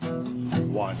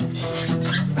One.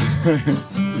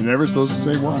 You're never supposed to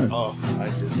say one. Oh, I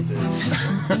just did.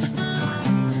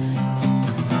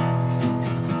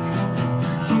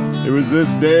 It was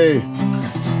this day,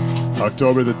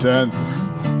 October the 10th.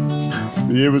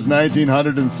 The year was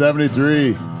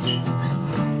 1973.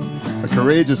 A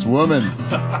courageous woman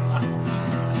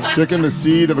took in the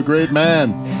seed of a great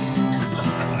man.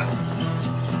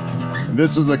 And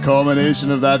this was the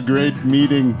culmination of that great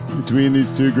meeting between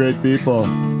these two great people.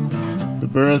 The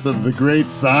birth of the great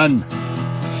son.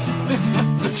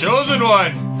 The chosen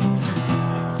one.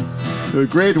 The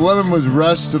great woman was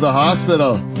rushed to the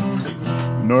hospital,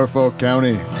 Norfolk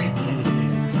County,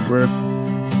 where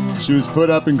she was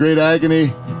put up in great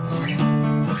agony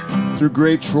through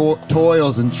great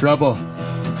toils and trouble,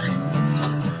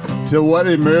 till what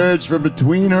emerged from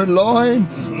between her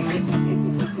loins,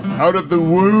 out of the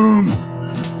womb,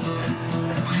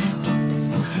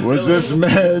 was this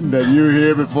man that you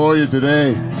hear before you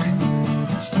today.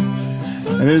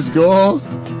 And his goal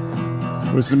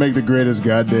was to make the greatest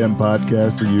goddamn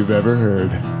podcast that you've ever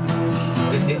heard.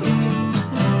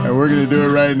 And we're going to do it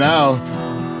right now.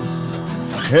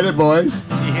 Hit it, boys.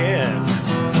 Yeah.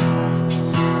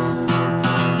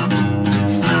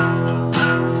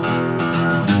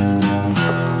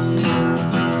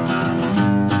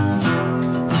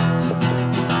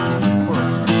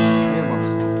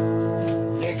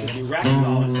 Yeah, because you wrecked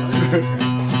all this other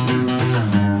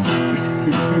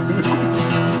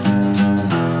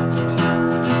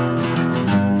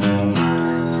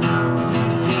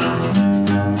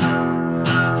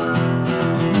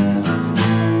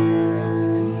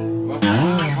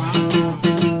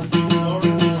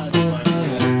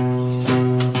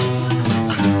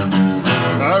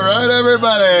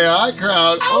Everybody, high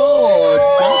crowd. Oh,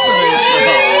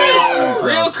 definitely.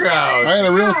 Real crowd. I had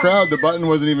a real crowd. The button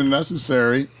wasn't even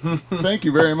necessary. Thank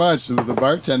you very much to the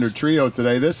bartender trio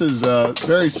today. This is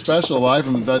very special live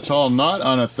from the Dutch Hall, not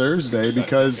on a Thursday,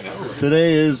 because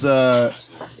today is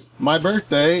my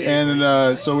birthday,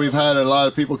 and so we've had a lot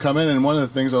of people come in, and one of the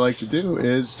things I like to do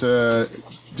is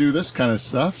do this kind of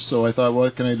stuff. So I thought,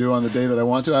 what can I do on the day that I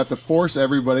want to? I have to force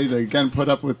everybody to again put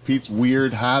up with Pete's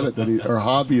weird habit or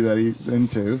hobby that he's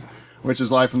into, which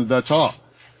is live from the Dutch Hall.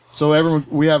 So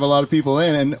we have a lot of people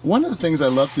in, and one of the things I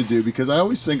love to do, because I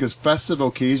always think as festive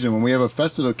occasion, when we have a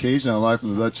festive occasion on live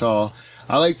from the Dutch Hall,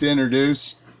 I like to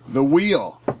introduce the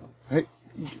wheel. Hey,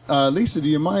 Lisa, do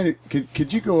you mind?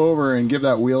 Could you go over and give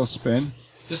that wheel a spin?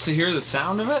 Just to hear the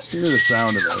sound of it? Just hear the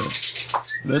sound of it.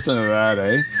 Listen to that,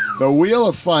 eh? The Wheel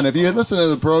of Fun. If you had listened to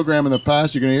the program in the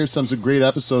past, you're going to hear some great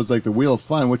episodes like the Wheel of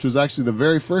Fun, which was actually the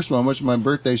very first one, which was my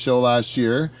birthday show last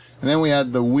year. And then we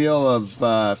had the Wheel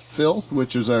of Filth,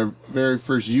 which was our very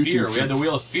first YouTube Fear. show. We had the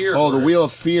Wheel of Fear. Oh, first. the Wheel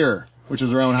of Fear, which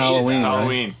was around Halloween.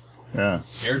 Halloween. Right? Yeah.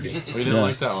 Scared me. We didn't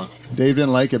like that one. Dave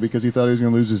didn't like it because he thought he was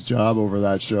going to lose his job over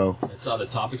that show. I saw the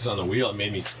topics on the wheel. It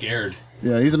made me scared.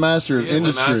 Yeah, he's a master of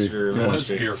industry. I was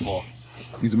fearful.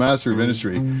 He's a master of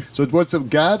industry. So what's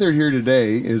gathered here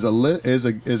today is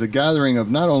a gathering of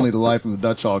not only the Live from the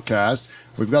Dutch Hall cast.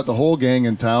 We've got the whole gang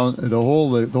in town. The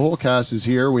whole cast is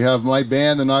here. We have my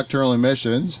band, the Nocturnal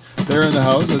Emissions. They're in the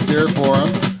house. Let's hear it for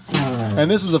them. And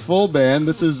this is a full band.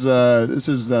 This is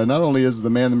not only is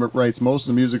the man that writes most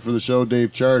of the music for the show,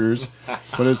 Dave Charters,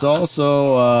 but it's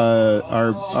also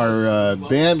our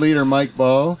band leader, Mike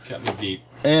Bowe, Kept me deep.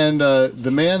 and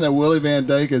the man that Willie Van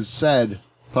Dyke has said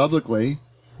publicly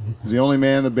is the only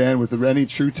man in the band with any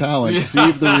true talent,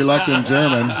 Steve the Reluctant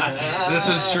German. This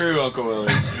is true, Uncle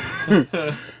Willie.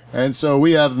 And so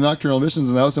we have the Nocturnal Emissions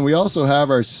in the house, and we also have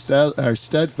our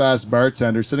steadfast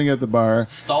bartender sitting at the bar.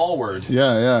 Stalwart.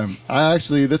 Yeah.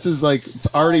 This is like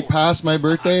already past my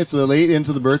birthday. It's late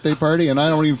into the birthday party, and I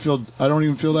don't even feel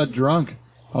that drunk.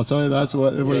 I'll tell you that's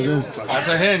what it is. That's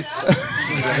a hint.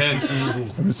 That's a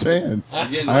hint. I'm saying. I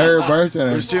hired a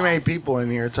bartender. There's too many people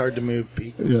in here. It's hard to move,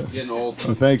 Pete. Yeah. Getting old.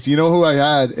 Well, thanks. You know who I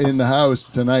had in the house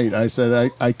tonight? I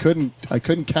said I couldn't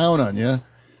count on you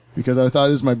because I thought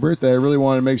this was my birthday. I really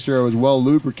wanted to make sure I was well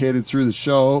lubricated through the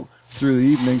show, through the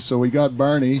evening. So we got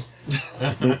Barney,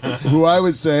 who I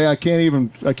would say I can't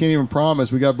even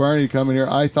promise. We got Barney to come in here.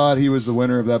 I thought he was the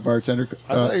winner of that bartender.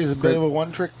 I thought he was a bit of a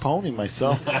one-trick pony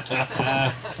myself.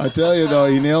 I tell you though,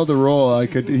 he nailed the role.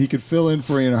 He could fill in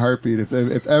for you in a heartbeat.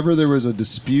 If ever there was a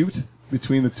dispute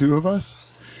between the two of us,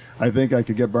 I think I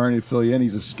could get Barney to fill you in.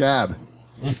 He's a scab.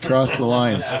 Cross the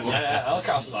line. I'll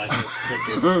cross the line.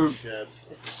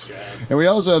 And we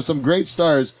also have some great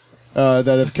stars that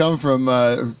have come from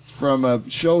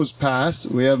shows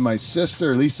past. We have my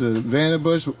sister, Lisa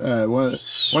Vandenbush,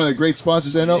 one of the great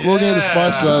sponsors. And we'll get the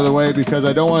sponsors out of the way because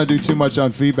I don't want to do too much on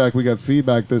feedback. We got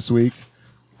feedback this week.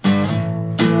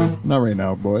 Not right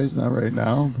now, boys. Not right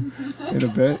now. In a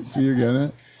bit. See, you're getting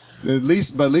it.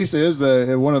 But Lisa is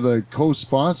one of the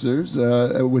co-sponsors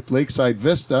with Lakeside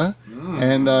Vista,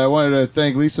 and I wanted to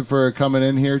thank Lisa for coming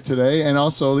in here today. And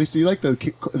also, Lisa, you like the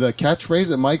catchphrase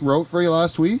that Mike wrote for you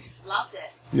last week? Loved it.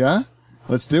 Yeah,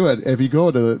 let's do it. If you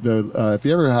go to if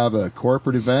you ever have a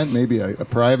corporate event, maybe a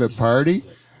private party,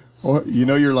 or you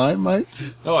know your line, Mike?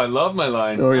 Oh, I love my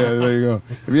line. Oh yeah, there you go.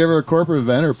 If you ever a corporate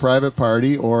event or private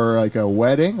party or like a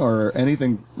wedding or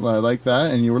anything like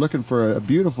that, and you were looking for a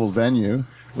beautiful venue,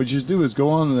 what you should do is go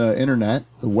on the internet,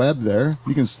 the web there.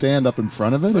 You can stand up in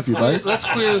front of it if you like. Let's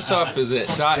clear this up. Is it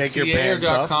Take your .ca or pants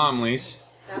off. .com, Lise?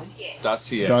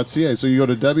 .ca. .ca. So you go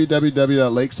to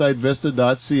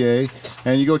www.lakesidevista.ca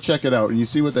and you go check it out and you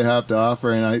see what they have to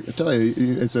offer. And I tell you,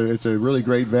 it's a really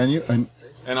great venue. And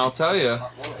I'll tell you,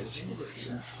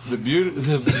 the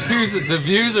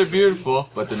views are beautiful,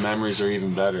 but the memories are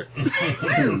even better.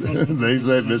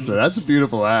 Lakeside Vista. That's a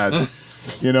beautiful ad.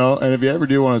 You know, and if you ever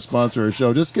do want to sponsor a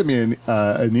show, just give me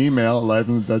an email,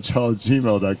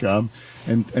 liveinthedutchhall@gmail.com,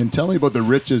 and tell me about the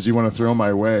riches you want to throw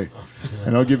my way.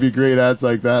 And I'll give you great ads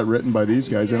like that written by these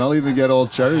guys. And I'll even get old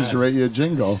Charters to write you a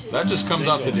jingle. That just comes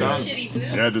off the tongue.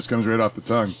 Yeah, it just comes right off the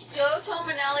tongue. Joe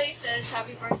Tomanelli says,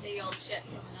 "Happy birthday, you old shit,"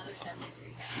 from another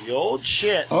 73. The old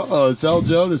shit. Uh-oh, tell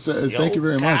Joe to say thank you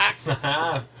very much.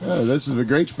 Cock. Yeah, this is a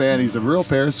great fan. He's a real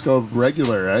Periscope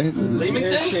regular, right?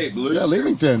 Leamington? Yeah,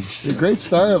 Leamington. A great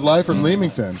star of Live from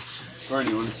Leamington. Barney,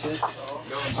 you want to sit?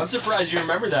 I'm surprised you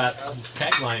remember that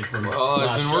tagline from Well, I've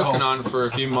last been show. working on it for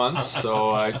a few months, so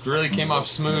I really came off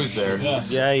smooth there.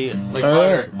 Yeah, he Like All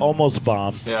butter. almost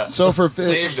bombed. Yeah. So for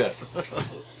Saved it.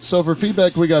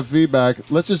 feedback, we got feedback.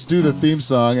 Let's just do the theme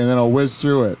song and then I'll whiz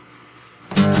through it.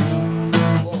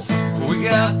 We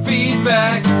got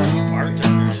feedback.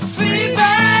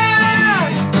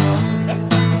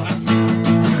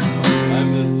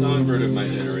 I'm the songbird of my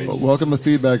generation. Welcome to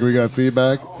feedback. We got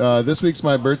feedback. This week's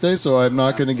my birthday, so I'm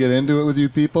not going to get into it with you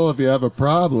people. If you have a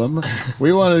problem,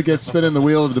 we want to get spinning the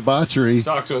wheel of debauchery,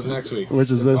 Talk to us next week.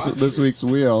 which is this week's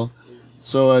wheel.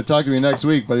 So talk to me next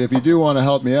week. But if you do want to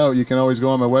help me out, you can always go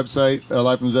on my website,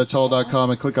 livefromthedutchhall.com,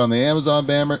 and click on the Amazon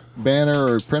banner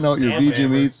or print out your VG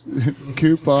Meats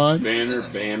coupon. Banner,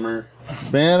 bammer.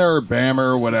 Banner or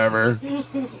Bammer or whatever.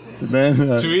 Then,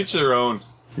 To each their own.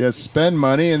 yeah, spend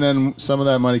money, and then some of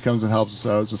that money comes and helps us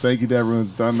out. So thank you to everyone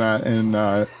that's done that. And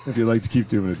if you'd like to keep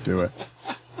doing it, do it.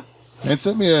 And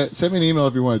send me an email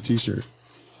if you want a T-shirt.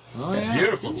 Oh, yeah.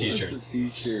 Beautiful t-shirts.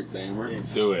 T-shirt, bammer.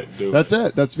 Do it. That's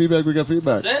it. That's feedback. We got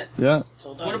feedback. That's it? Yeah.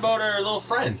 What about our little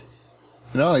friend?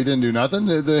 No, he didn't do nothing.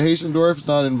 The Haitian dwarf's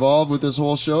not involved with this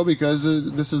whole show because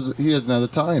he hasn't had the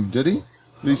time. Did he? Did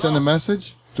he send a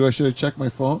message? I should have checked my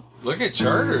phone. Look at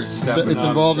Charters It's stepping up.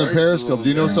 involved in Charters is a Periscope. little Do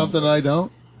you know different. something I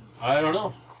don't? I don't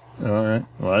know. All right.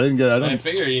 Well, I I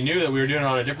figured you knew that we were doing it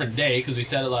on a different day because we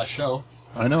said it last show.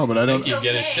 I know, but I don't. You'd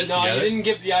get his shit No, together. you didn't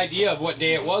give the idea of what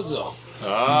day it was, though.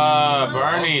 Ah,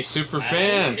 Barney, super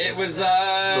fan. It was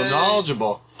So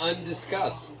knowledgeable.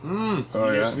 undiscussed. Oh You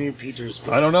yeah. just need Peter's.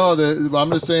 I don't know. I'm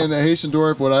just saying the Haitian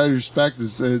dwarf. What I respect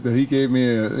is that he gave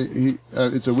me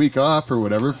it's a week off or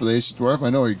whatever for the Haitian dwarf. I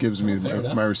know he gives me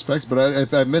my respects, but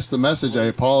if I missed the message, I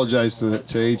apologize to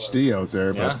HD out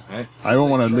there. But Yeah. I don't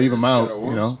want to leave him out.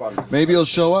 You know, maybe he'll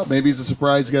show up. Maybe he's a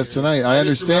surprise guest tonight. I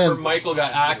just remember understand. Michael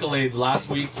got accolades last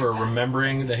week for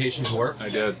remembering the Haitian dwarf. I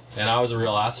did. And I was a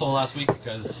real asshole last week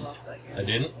because I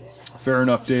didn't. Fair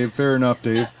enough, Dave. Fair enough,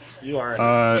 Dave. You are.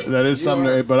 That is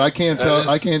something, but I can't tell. is-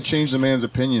 I can't change the man's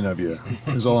opinion of you.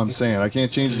 Is all I'm saying. I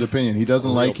can't change his opinion. He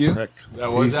doesn't like you. Prick.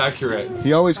 That was accurate.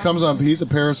 He always comes on. He's a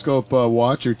Periscope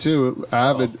watcher too,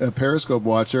 avid Periscope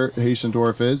watcher. Haitian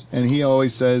dwarf is, and he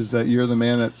always says that you're the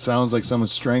man that sounds like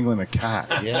someone's strangling a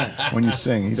cat Yeah. when you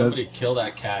sing. He does. Somebody kill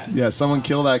that cat. Yeah, someone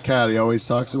kill that cat. He always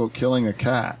talks about killing a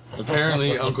cat.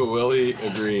 Apparently, Uncle Willie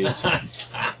agrees.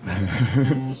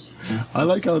 I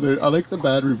like the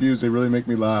bad reviews. They really make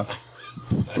me laugh.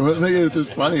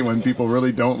 It's funny when people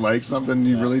really don't like something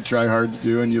you really try hard to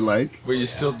do and you like. But you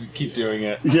still keep doing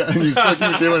it. Yeah, and you still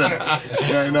keep doing it.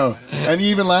 Yeah, I know. And you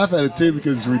even laugh at it too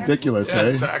because it's ridiculous,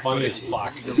 eh? Funny as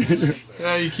fuck.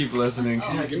 Yeah, you keep listening.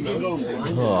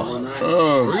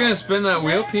 Oh. We're gonna spin that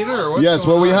wheel, Peter, or what? Yes,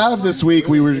 what we have this week,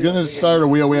 we were going to start a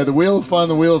wheel. We had the wheel of fun,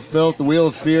 the wheel of filth, the wheel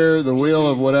of fear, the wheel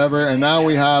of whatever, and now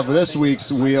we have this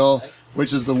week's wheel,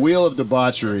 which is the wheel of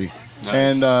debauchery.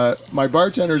 Nice. And my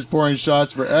bartender is pouring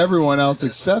shots for everyone else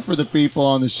except for the people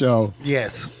on the show.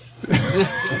 Yes.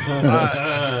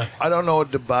 I don't know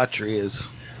what debauchery is.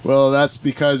 Well, that's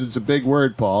because it's a big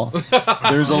word, Paul.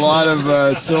 There's a lot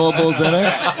of syllables in it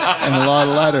and a lot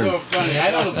of letters. So funny.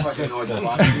 I don't fucking know what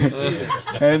debauchery is either.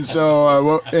 And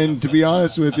so, and to be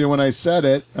honest with you, when I said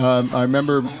it, I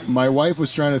remember my wife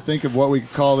was trying to think of what we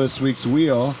could call this week's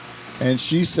wheel, and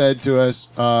she said to us,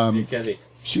 that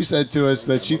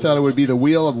she thought it would be the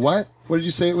wheel of what? What did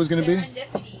you say it was going to be?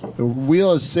 Serendipity. The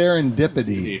wheel of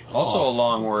serendipity. Also a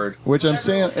long word. Which I'm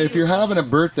saying, if you're having a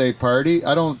birthday party,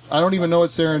 I don't even know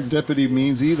what serendipity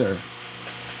means either.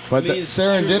 But the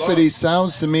serendipity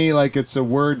sounds to me like it's a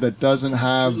word that doesn't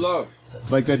have,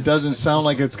 like that doesn't sound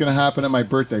like it's going to happen at my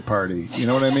birthday party. You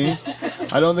know what I mean?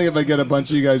 I don't think if I get a bunch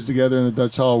of you guys together in the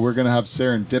Dutch Hall, we're going to have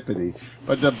serendipity.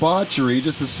 But debauchery,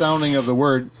 just the sounding of the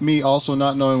word, me also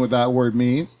not knowing what that word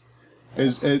means,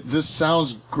 it just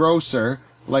sounds grosser,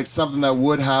 like something that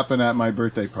would happen at my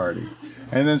birthday party.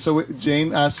 And then so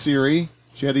Jane asked Siri.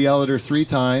 She had to yell at her 3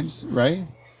 times, right?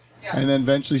 Yeah. And then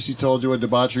eventually she told you what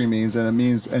debauchery means, and it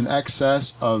means an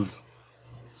excess of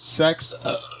sex,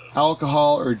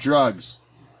 alcohol, or drugs.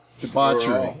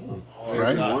 Debauchery,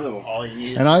 right? All you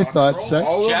need. And I thought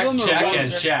sex, Check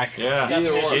and check.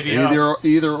 Yeah.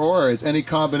 either or. It's any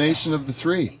combination of the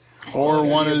 3, or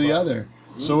one or the other.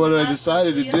 So what I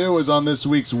decided to do was on this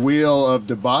week's Wheel of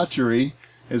Debauchery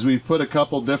is we've put a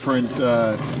couple different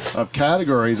of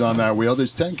categories on that wheel.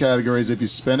 There's 10 categories if you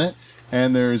spin it,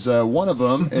 and there's one of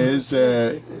them is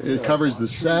it covers the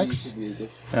sex,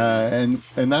 and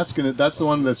that's the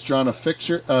one that's drawn a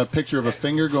picture of a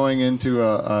finger going into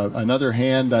another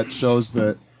hand that shows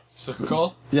the.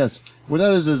 Circle? Yes. What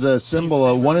that is a symbol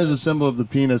of, one is a symbol of the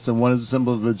penis and one is a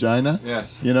symbol of vagina.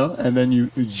 Yes. You know, and then you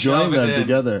join Shove it them in.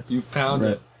 together. You pound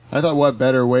Right. it. I thought what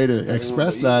better way to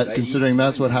express that, considering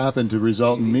that's what happened to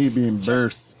result in me being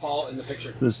birthed Paul in the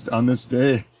picture. on this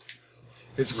day.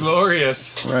 It's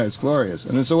glorious. Right, it's glorious.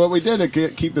 And then so what we did to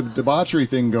keep the debauchery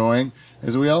thing going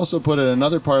is we also put in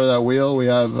another part of that wheel. We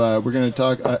have we're going to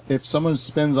talk if someone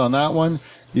spins on that one,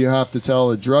 you have to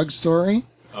tell a drug story.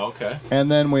 Okay.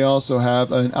 And then we also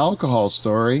have an alcohol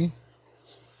story.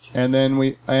 And then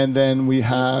we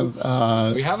have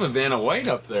We have a Vanna White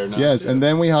up there now. yes, too. and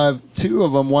then we have 2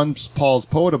 of them. One's Paul's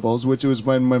Potables, which is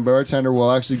when bartender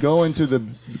will actually go into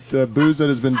the booze that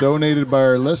has been donated by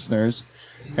our listeners,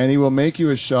 and he will make you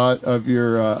a shot of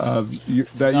that you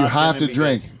have to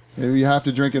drink. You have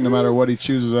to drink it no matter what he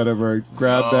chooses out of our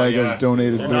grab bag of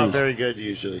donated They're booze. not very good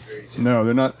usually. No,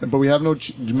 they're not. But we have no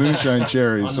moonshine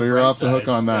cherries, so you're off the hook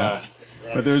on that.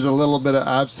 But there's a little bit of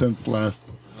absinthe left.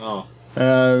 Oh.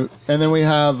 And then we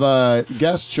have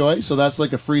guest choice, so that's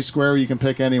like a free square where you can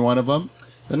pick any one of them.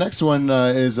 The next one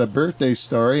is a birthday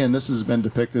story, and this has been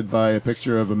depicted by a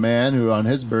picture of a man who on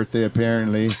his birthday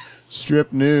apparently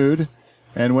stripped nude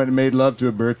and went and made love to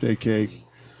a birthday cake.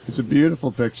 It's a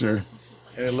beautiful picture.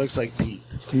 And it looks like Pete.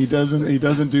 He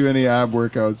doesn't do any ab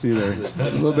workouts either.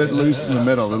 It's a little bit loose in the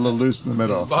middle, His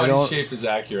body shape is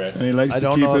accurate. and he likes I to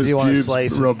don't keep know if his you want to pubes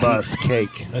slice robust.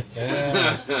 cake.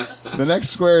 The next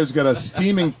square has got a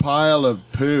steaming pile of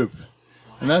poop,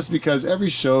 and that's because every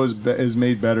show is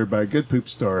made better by a good poop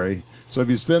story. So if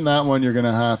you spin that one, you're going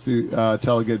to have to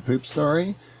tell a good poop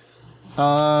story. We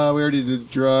already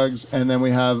did drugs, and then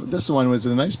we have this one was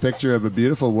a nice picture of a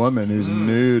beautiful woman who's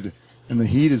nude, and the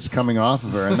heat is coming off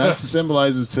of her, and that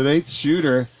symbolizes today's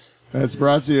shooter. That's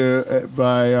brought to you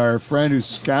by our friend who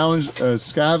scavenged a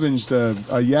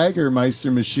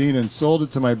Jägermeister machine and sold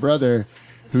it to my brother,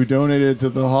 who donated it to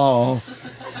the hall.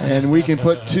 And we can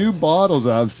put 2 bottles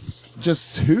of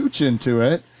just hooch into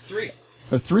it.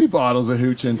 3 bottles of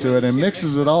hooch into it, and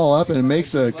mixes it all up and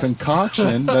makes a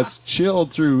concoction that's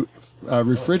chilled through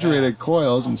refrigerated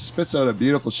coils and spits out a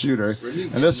beautiful shooter.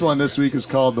 And this one this week is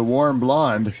called the Warm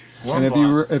Blonde. And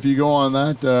if you go on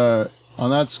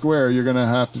that square, you're going to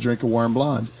have to drink a warm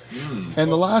blonde.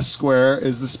 And the last square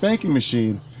is the spanking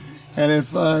machine. And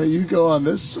if you go on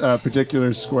this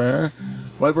particular square,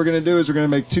 what we're going to do is we're going to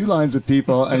make 2 lines of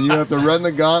people, and you have to run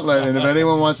the gauntlet. And if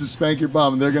anyone wants to spank your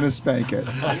bum, they're going to spank it.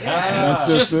 That's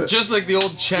Just like the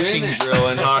old checking drill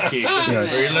in hockey,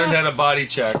 where you learned how to body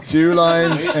check. 2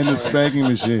 lines and the spanking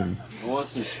machine. I want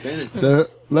some spinach. So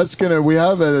we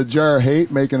have a Jar of Hate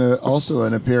making also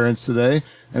an appearance today,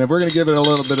 and if we're gonna give it a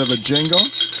little bit of a jingle,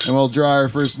 and we'll draw our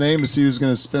first name to see who's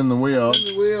gonna spin the wheel.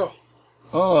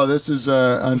 Oh, this is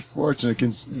unfortunate.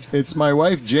 It's my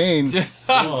wife Jane.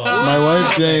 My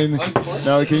wife Jane.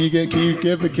 Now, can you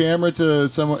give the camera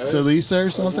to Lisa or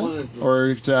something,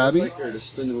 or to Abby? Her to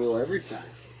spin the wheel every time.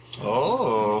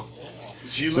 Oh.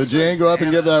 So Jane, go up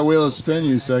and give that wheel a spin,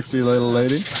 you sexy little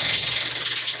lady.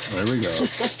 There we go.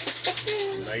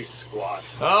 Nice squat.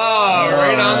 Oh,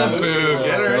 right on the poo.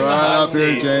 Get her in the Right hot up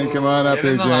here, Jane. Come on up Get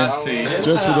here, in the hot Jane. seat.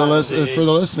 Just for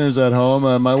the listeners at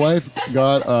home, my wife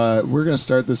got. We're gonna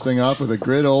start this thing off with a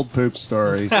good old poop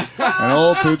story. An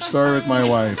old poop story with my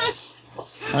wife.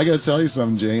 I gotta tell you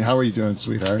something, Jane. How are you doing,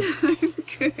 sweetheart?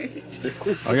 Good.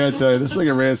 I gotta tell you, this is like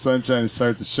a ray of sunshine to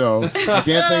start the show. I can't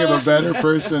think of a better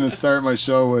person to start my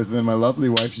show with than my lovely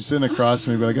wife. She's sitting across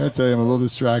from me, but I gotta tell you, I'm a little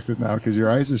distracted now because your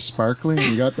eyes are sparkling and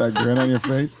you got that grin on your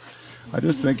face. I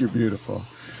just think you're beautiful.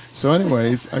 So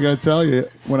anyways, I gotta tell you,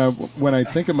 when I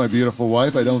think of my beautiful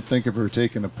wife, I don't think of her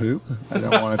taking a poop. I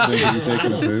don't want to think of you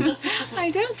taking a poop.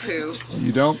 I don't poo.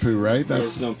 You don't poo, right? That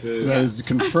is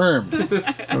confirmed.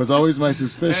 That was always my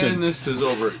suspicion. And this is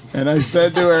over. And I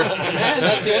said to her,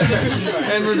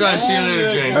 And we're done. See you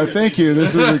later, Jane. oh, thank you.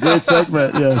 This was a great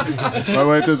segment. Yes. My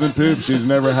wife doesn't poop. She's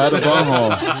never had a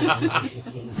bumhole.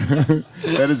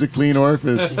 That is a clean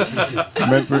orifice.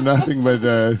 Meant for nothing but,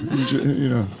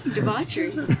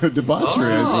 Debauchery.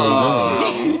 debauchery, I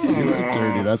suppose. You like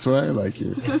dirty. That's why I like you.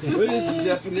 What is the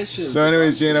definition? So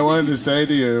anyways, Jane, I wanted to say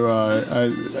to you,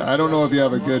 I don't know if you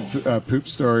have a good poop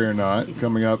story or not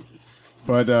coming up,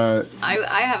 but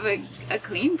I have a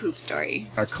clean poop story.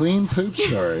 a clean poop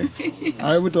story.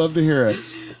 I would love to hear it.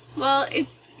 Well,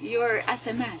 it's your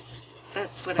SMS.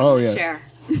 That's what I Oh, want to yeah. share.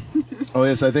 Oh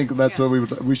yes, I think that's what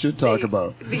we should talk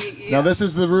about. Yeah. Now this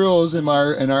is the rules in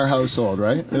our household,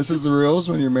 right? This is the rules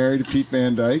when you're married to Pete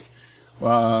Van Dyke.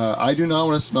 I do not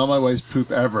want to smell my wife's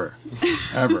poop ever.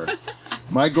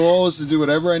 My goal is to do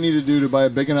whatever I need to do to buy a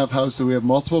big enough house so we have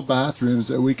multiple bathrooms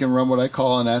that we can run what I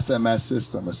call an SMS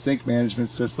system, a stink management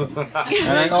system.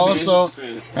 And I also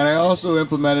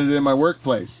implemented it in my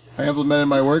workplace. I implemented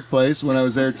my workplace when I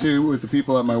was there too with the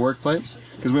people at my workplace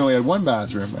because we only had one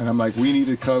bathroom. And I'm like, we need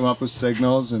to come up with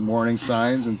signals and warning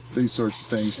signs and these sorts of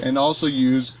things. And also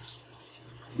use.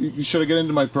 Should I get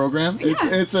into my program? Yeah,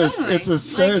 it's totally. a Like, it's a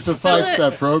spill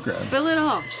 5-step it. program. Spill it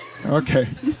all. Okay.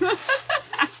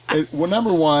 Well,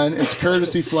 number one, it's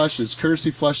courtesy flushes. Courtesy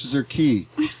flushes are key.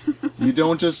 You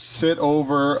don't just sit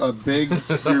over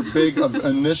your big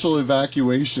initial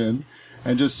evacuation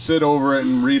and just sit over it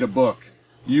and read a book.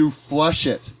 You flush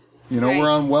it. You know, Right. we're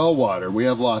on well water. We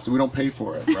have lots. We don't pay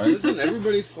for it, right? Doesn't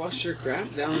everybody flush their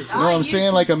crap down the No, I'm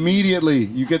saying like immediately.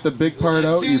 You get the big part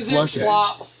out, you flush it.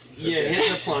 Flops, you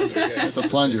hit the plunger. Hit the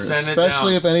plunger. Send it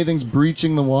Especially down. if anything's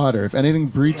breaching the water. If anything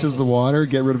breaches the water,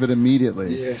 get rid of it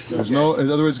immediately. Yes, There's no,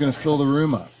 otherwise it's going to fill the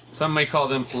room up. Some may call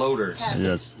them floaters.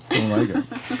 Yes, don't like it.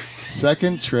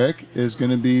 Second trick is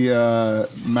going to be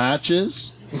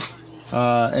matches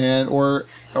and or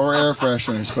air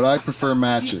fresheners, but I prefer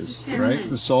matches. Right,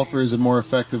 the sulfur is a more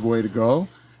effective way to go.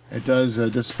 It does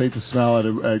dissipate the smell at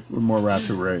a more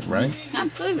rapid rate. Right,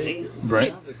 Absolutely.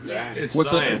 right. It's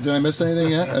What's that? science. Did I miss anything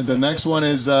yet? The next one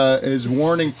is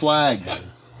warning flag.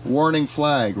 Warning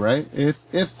flag, right?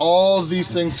 If all of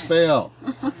these things fail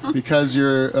because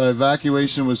your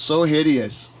evacuation was so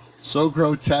hideous, so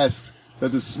grotesque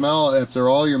that the smell after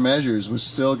all your measures was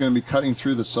still going to be cutting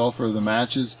through the sulfur of the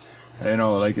matches, you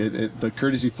know, like the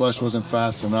courtesy flush wasn't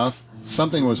fast enough,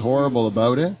 something was horrible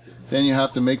about it, then you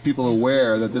have to make people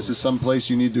aware that this is some place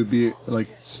you need to be like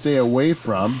stay away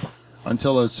from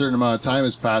until a certain amount of time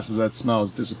has passed as that smell is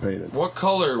dissipated. What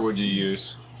color would you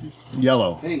use?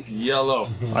 Yellow. Yellow.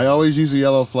 I always use a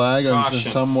yellow flag in Caution.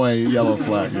 some way. Yellow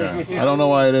flag, yeah. I don't know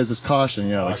why it is. It's caution,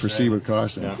 yeah. Like proceed with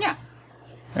caution. Yeah.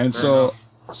 And so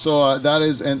that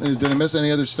is. And did I miss any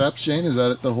other steps, Jane? Is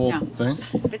that the whole No. thing?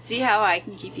 But see how I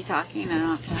can keep you talking and I don't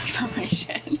have to talk about my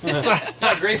shit.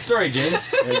 Great story, Jane.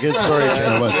 Good story,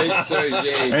 Jane. Great story,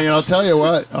 Jane. And I'll tell you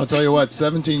what.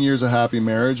 17 years of happy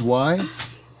marriage. Why?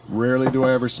 Rarely do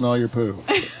I ever smell your poo.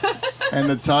 And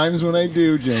the times when I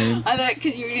do, Jane. I thought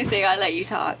because you were gonna say I let you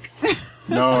talk.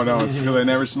 No, it's because I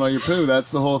never smell your poo. That's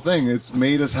the whole thing. It's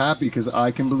made us happy because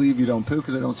I can believe you don't poo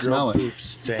because I don't smell it. Poop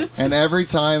stinks. And every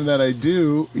time that I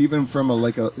do, even from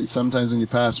sometimes when you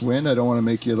pass wind, I don't want to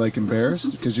make you like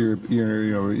embarrassed because you're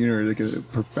like a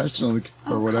professional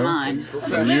or whatever. Come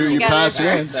on. And you pass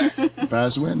wind. You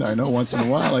pass wind. I know once in a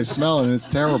while I smell it and it's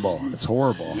terrible. It's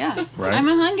horrible. Yeah. Right? I'm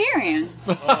a Hungarian.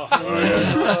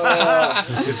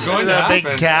 It's going to That happen.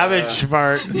 big cabbage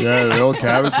fart. Yeah, the old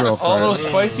cabbage roll All fart. those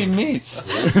spicy meats.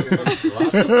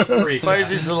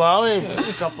 Spicy salami,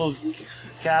 a couple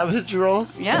cabbage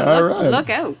rolls. Yeah. All Look, right. look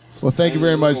out. Well, thank you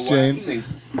very much, Jane.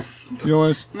 You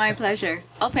want to? My pleasure.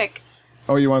 I'll pick.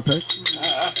 Oh, you want to pick?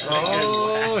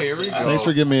 Oh, here we go. Thanks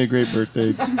for giving me a great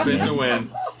birthday. Spin to win.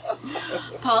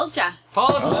 Polcha.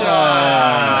 Polcha.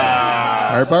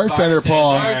 Our bartender,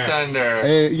 Paul. Bartender.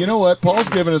 Hey, you know what? Paul's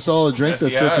giving us all a drink Yes, that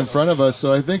he sits in has. front of us,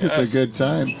 so I think it's a Yes. good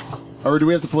time. Or do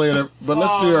we have to play it? But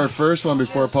let's do our first one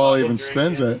before Paul even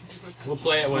spins it. We'll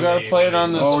play it when We gotta play it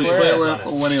on the Oh, we square. play it lands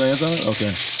on when he lands on it?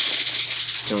 Okay.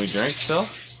 Can we drink still?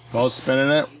 Paul's spinning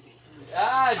it.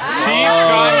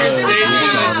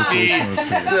 Conversation with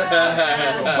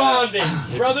bonding,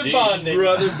 brother bonding.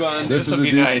 Brother bond. This is This'll a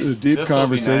be deep, nice. a deep This'll be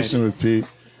conversation with Pete.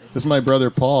 This is my brother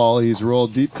Paul. He's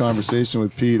rolled deep conversation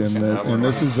with Pete, and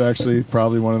this is actually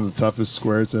probably one of the toughest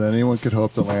squares that anyone could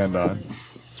hope to land on.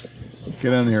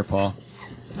 Get in here, Paul.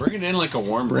 Bring it in like a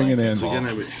warm Bring it blanket, in.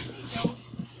 Paul.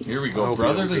 Here we go.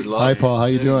 Brotherly love. Hi, Paul. How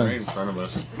you Sitting doing? Right in front of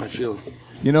us. I feel.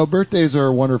 You know, birthdays are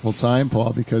a wonderful time,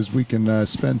 Paul, because we can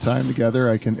spend time together.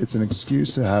 It's an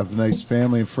excuse to have nice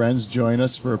family and friends join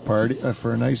us for a party,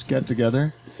 for a nice get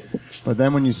together. But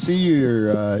then when you see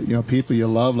your, people you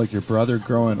love, like your brother,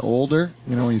 growing older,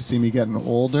 when you see me getting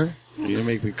older, You're gonna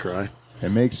make me cry. it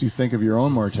makes you think of your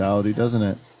own mortality, doesn't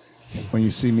it? When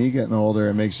you see me getting older,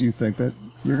 it makes you think that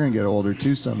you're going to get older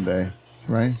too someday,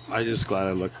 right? I'm just glad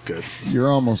I look good.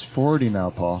 You're almost 40 now,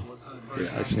 Paul. Yeah,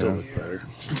 I still look better.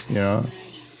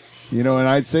 And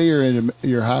I'd say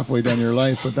you're halfway done your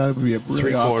life, but that would be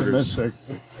really 3/4. optimistic.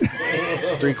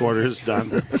 3/4 done.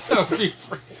 That would be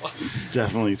It's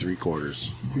definitely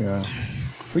 3/4. Yeah.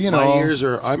 But My years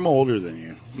are. I'm older than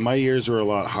you. My years were a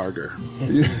lot harder.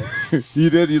 you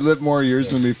lived more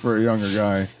years than me for a younger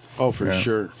guy. Oh, for Yeah.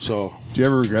 sure. So Do you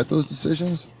ever regret those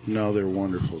decisions? no, they're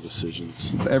wonderful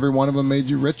decisions. Every one of them made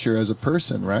you richer as a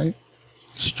person, right?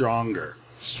 Stronger.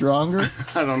 Stronger?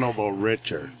 I don't know about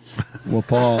richer. Well,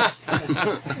 Paul,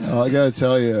 I got to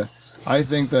tell you, I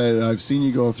think that I've seen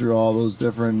you go through all those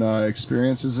different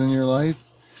experiences in your life.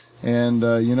 And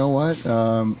you know what?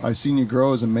 I've seen you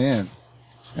grow as a man.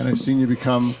 And I've seen you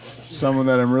become someone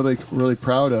that I'm really, really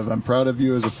proud of. I'm proud of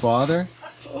you as a father.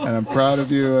 And I'm proud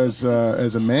of you as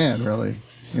a man, really.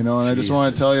 And I just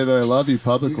want to tell you that I love you You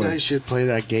publicly. guys should play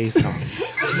that gay song.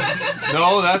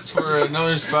 No, that's for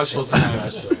another special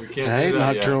time. We can't Hey, do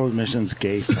that yet. Nocturnal Admissions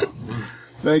gay song.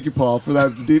 Thank you, Paul, for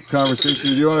that deep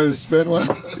conversation. Do you want to spin one?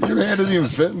 Your hand doesn't even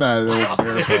fit in that little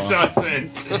beer, It Paul.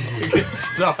 doesn't. It gets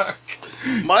stuck.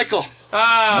 Michael.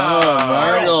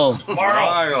 Oh, Michael.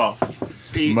 Michael.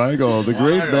 Michael, the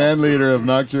great Michael. band leader of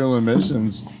Nocturnal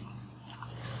Emissions.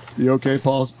 You okay,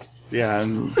 Paul? Yeah,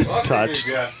 I'm touched.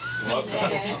 Yes.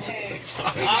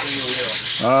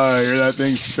 Oh, I hear that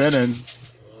thing spinning.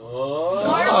 Oh,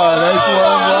 nice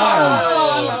warm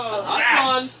blonde.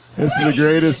 This is the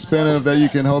greatest spin that you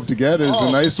can hope to get is a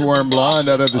nice warm blonde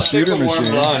out of the shooter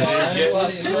machine.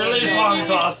 It's really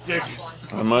fantastic.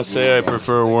 I must say I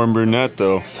prefer a warm brunette,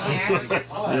 though.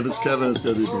 If it's Kevin, it's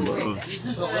got to be from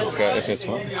If it's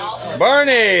one.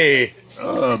 Barney!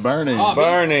 Oh, Barney.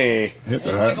 Barney! Hit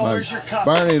the heart.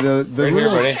 Barney, the Right real, here,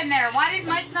 buddy. In there. Why did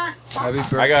Mike not?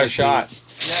 I got a shot.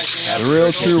 the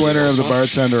real true winner of the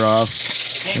bartender off,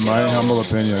 in my humble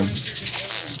opinion.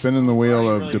 Spinning the wheel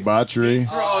of debauchery.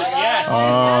 Oh, yes.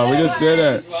 Oh, we just did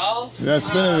it. Yeah,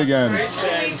 spin it again.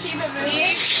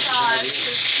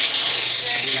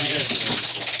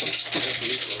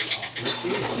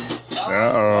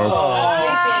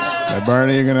 Uh-oh. Hey,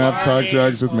 Barney, you're going to have to talk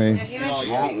drugs with me.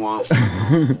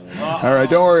 All right,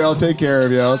 don't worry. I'll take care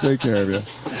of you. I'll take care of you.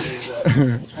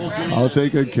 I'll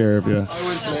take good care of you.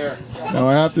 Now,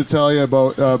 I have to tell you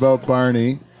about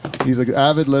Barney. He's an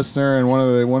avid listener and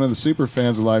one of the super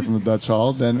fans of Live from the Dutch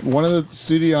Hall. Then one of the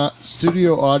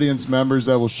studio audience members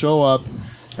that will show up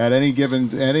at any given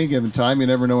time. You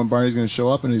never know when Barney's going to show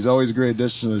up, and he's always a great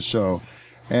addition to the show.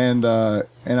 And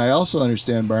I also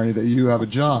understand, Barney, that you have a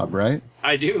job, right?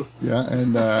 I do. Yeah,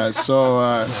 and so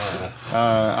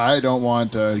I don't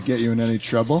want to get you in any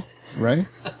trouble, right?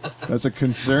 That's a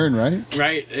concern, right?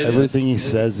 Right. it is. Everything he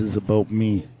says is about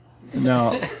me.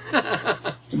 No,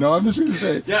 I'm just gonna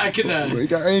say. Yeah, I can.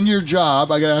 In your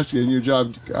job, I gotta ask you. In your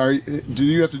job, do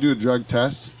you have to do a drug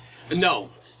test? No,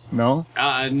 No,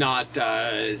 not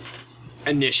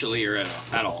initially or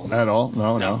at all. at all.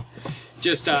 No. No.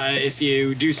 Just if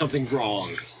you do something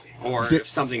wrong, or if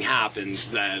something happens,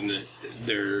 then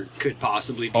there could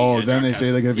possibly be. Oh, a then drug they test.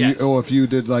 say like if Yes.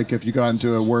 you got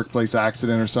into a workplace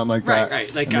accident or something like that.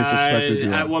 Right. Like and they suspected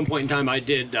you. at one point in time, I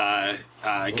did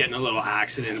get in a little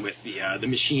accident with the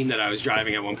machine that I was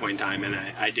driving at one point in time, and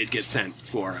I did get sent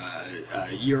for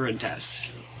a urine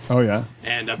test Oh yeah.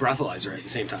 and a breathalyzer at the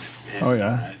same time. And, Oh,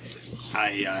 yeah.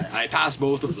 I passed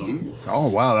both of them. Oh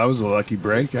wow, that was a lucky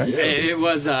break. Eh? It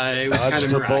was kind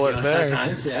of a bullet miraculous there. at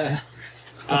times. Yeah.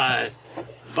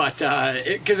 But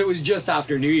because it was just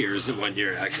after New Year's one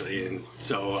year actually, and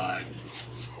so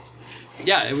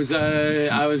yeah, it was.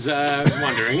 I was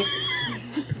wondering.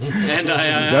 And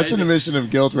That's an admission of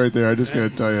guilt right there. I just gotta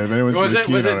tell you. If anyone's Was really it?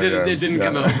 keen Was it? on Did yeah. it didn't Yeah.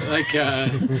 come out like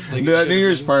it That New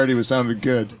Year's should. party was sounded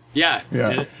good. Yeah. Yeah.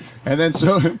 Did it? And then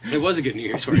so It was a good New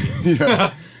Year's party.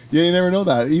 yeah, you never know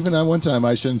that. Even at one time,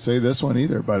 I shouldn't say this one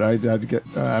either, but I had to get.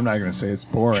 I'm not going to say it's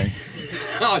boring.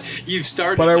 Oh, you've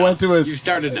started. But I now. went to a. You've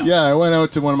started now. Yeah, I went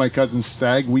out to one of my cousin's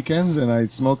stag weekends, and I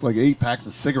smoked like 8 packs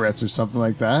of cigarettes or something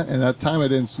like that. And at that time, I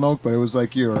didn't smoke, but it was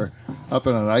like you were up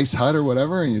in an ice hut or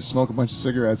whatever, and you smoke a bunch of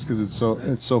cigarettes because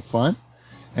it's so fun.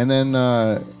 And then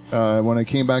when I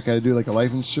came back, I had to do like a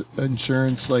life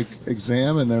insurance like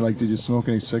exam, and they're like, "Did you smoke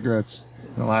any cigarettes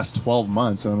in the last 12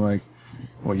 months?" And I'm like,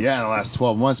 "Well, yeah, in the last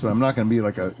 12 months, but I'm not going to be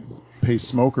like pay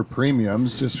smoker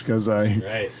premiums just because I,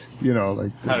 Right.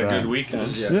 like Had a did good that."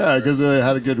 weekend. Yeah, because I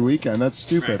had a good weekend. That's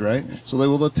stupid, right? So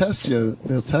they'll test you.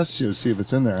 They'll test you to see if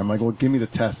it's in there. I'm like, well, give me the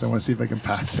test. I want to see if I can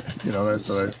pass it. That's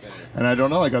what and I don't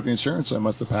know. I got the insurance, so I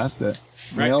must have passed it.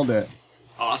 Right. Nailed it.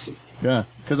 Awesome. Yeah,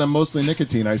 because I'm mostly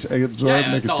nicotine. I absorb Yeah,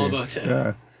 nicotine. it's all about it.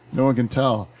 Yeah, no one can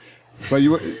tell. But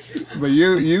you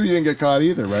didn't get caught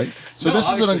either, right? So No, this is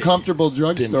an obviously. uncomfortable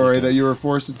drug story that you were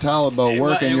forced to tell about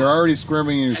work, and you're already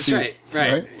squirming in your That's seat.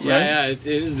 right. Yeah, it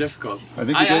is difficult. I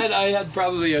think you did- I had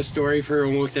probably a story for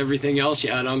almost everything else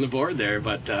you had on the board there,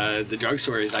 but the drug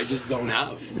stories I just don't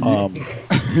have.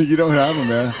 You don't have them,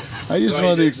 man. I just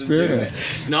want the experience.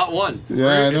 Not one. Yeah,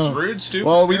 I It's know. rude, stupid.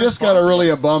 Well, we just got really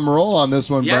a bum roll on this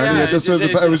one, Yeah, Barney. yeah, This it was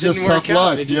just- it was it just didn't tough work out.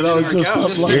 luck. It just didn't It's work just out. tough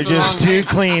Just luck. You're just too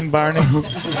clean, Barney.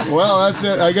 Well, that's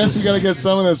it. I guess we got to get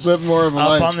someone that's lived more of a Up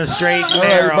life. on the straight and All right,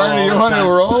 narrow. Barney, you all the want to time.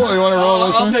 roll? You want to roll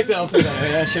this I'll one? take that. I'll take that.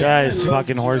 Yeah, sure. Guys,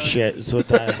 fucking horse shit. That's what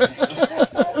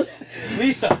that is.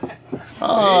 Lisa.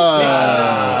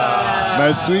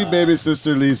 My sweet baby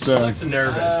sister Lisa. Looks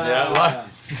nervous. Yeah, a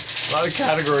lot of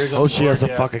categories. Oh, she has a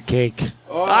fucking cake.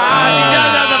 Oh,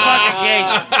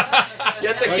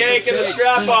 Get the cake and the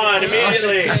strap on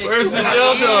immediately. Where's the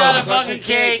dildo? fucking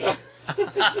cake.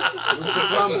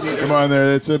 Come on,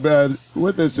 there. It's about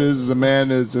what this is a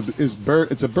man is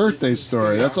it's a birthday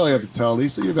story. That's all you have to tell,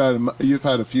 Lisa. You've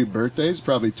had a few birthdays,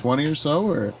 probably 20 or so,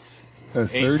 or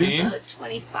 30. 18?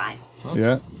 25.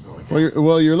 Yeah.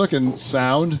 Well, you're looking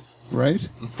sound, right?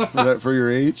 For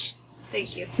your age.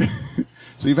 Thank you.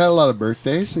 So you've had a lot of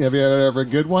birthdays. Have you had ever a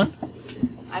good one?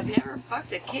 I've never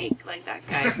fucked a cake like that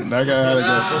guy. That guy had a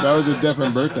good. That was a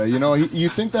different birthday. You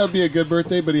think that would be a good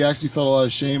birthday, but he actually felt a lot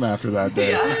of shame after that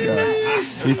day. Yeah.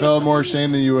 He felt more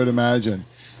shame than you would imagine.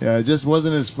 Yeah, it just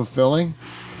wasn't as fulfilling.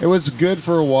 It was good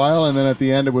for a while, and then at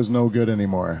the end, it was no good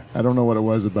anymore. I don't know what it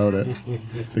was about it.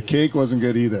 The cake wasn't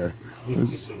good either. It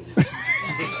was,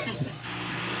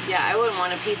 Yeah, I wouldn't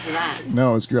want a piece of that.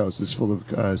 no, it's gross. It's full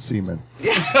of semen.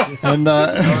 And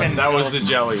And that was the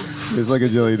jelly. it's like a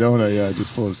jelly donut, yeah,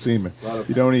 just full of semen.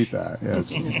 You don't eat that. Yeah,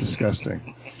 it's disgusting.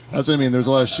 That's what I mean. There's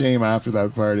a lot of shame after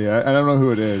that party. I don't know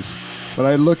who it is, but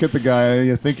I look at the guy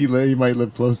and I think he might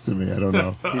live close to me. I don't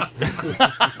know.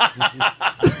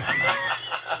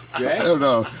 I don't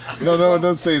know. No,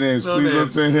 don't say names. Please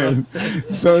don't say names.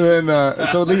 So then,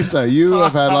 so Lisa, you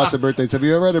have had lots of birthdays. Have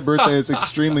you ever had a birthday that's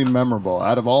extremely memorable?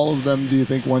 Out of all of them, do you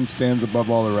think one stands above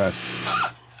all the rest?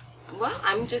 Well,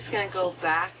 I'm just going to go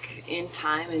back in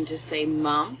time and just say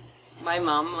Mom. My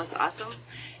mom was awesome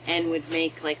and would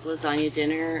make like lasagna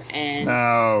dinner and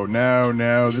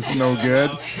No. This is no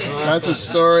good. That's a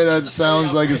story that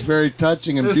sounds like it's very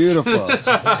touching and beautiful.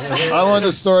 I want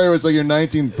the story where it's like your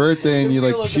 19th birthday and you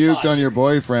like puked on your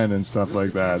boyfriend and stuff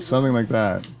like that. Something like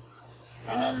that.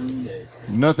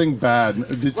 Nothing bad.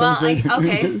 Did well, someone say?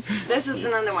 okay, this is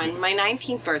another one. My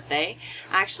 19th birthday,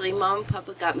 actually, Mom and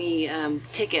Papa got me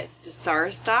tickets to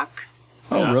Sarstock.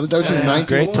 Oh, really? That was your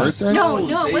 19th birthday? No,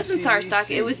 it wasn't Sarstock.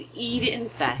 It was Eden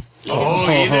Fest. Oh,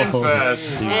 Eden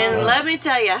Fest. And let me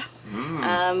tell you,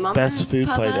 Mom Best and food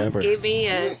Papa fight ever. gave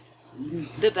me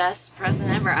the best present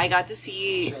ever. I got to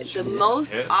see the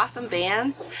most awesome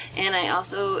bands, and I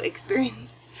also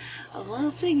experienced a lot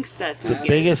of things that The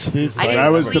biggest food fight. didn't That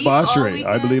was sleep all debauchery.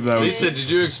 I believe that was. Lisa, did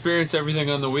you experience everything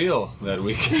on the wheel that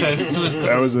weekend?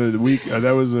 That was a week.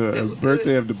 That was a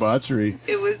birthday of debauchery.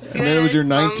 It was good. And then it was your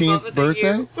Mom, 19th Papa, thank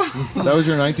birthday. you. That was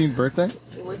your 19th birthday.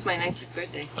 It was my 19th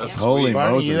birthday. That's Yeah. Holy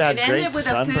Barney, Moses! you had It ended great with a food-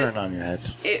 sunburn on your head.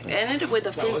 It ended with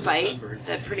a food fight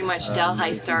that pretty much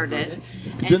Delhi started.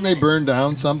 Didn't they burn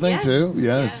down something Yes. too?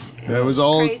 Yes. Yeah. Yeah, it was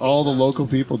all Crazy. the local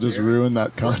people just ruined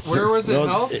that concert. Where was it No,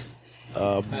 held?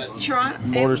 Toronto?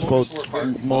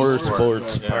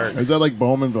 Motorsports Park. Is that like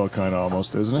Bowmanville kind of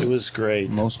almost, isn't It it? was great.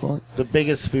 Most part. The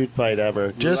biggest food fight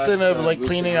ever. Just in a like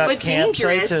cleaning up But campsites,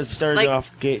 dangerous, and it started like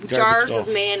off garbage jars go. of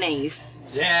mayonnaise.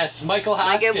 Yes, Michael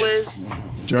Like Haskins. it was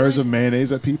jars of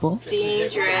mayonnaise at people.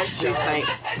 Dangerous food fight.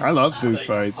 I love food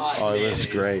fights. Oh, that's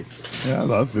great. Yeah, I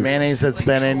love food. Mayonnaise that's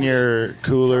been in your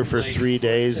cooler for 3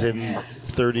 days in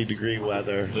 30-degree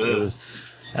weather.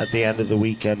 At the end of the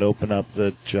weekend, open up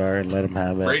the jar and let them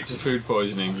have it. Right to food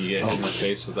poisoning. You get hit in the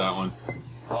face with that one.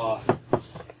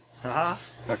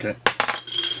 Okay.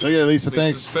 Okay, Lisa,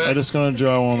 thanks. spit. I'm just going to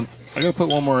draw one. I got to put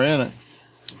one more in it.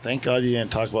 Thank God you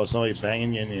didn't talk about somebody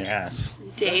banging you in the ass.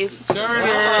 Dave.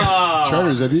 Charter.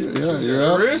 Charters, have you? Yeah, you're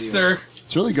up. Rooster.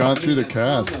 It's really gone through the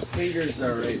cast. Fingers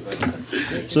are right.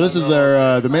 So this is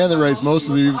our the man that writes most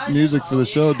of the music for the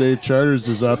show. Dave Charters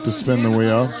is up to spin the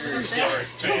wheel. Yes,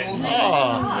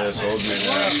 hold me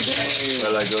now.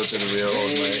 While I go to the wheel,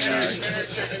 hold my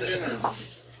axe.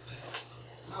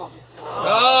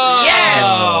 Oh!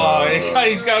 Yes!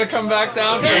 He's got to come back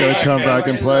down. He's got to come back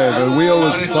and play. The wheel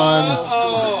was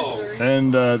spun,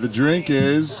 and the drink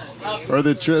is, or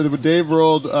Dave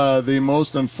rolled the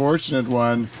most unfortunate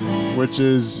one, which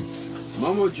is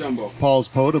Mumbo Jumbo. Paul's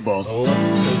Potable.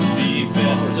 Something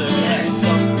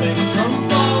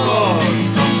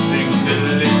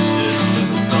delicious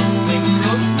and something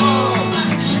so small.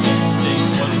 Just take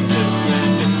one sip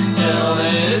and you can tell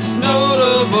that it's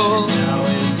notable. Now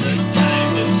is the time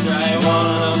to try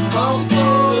one of Paul's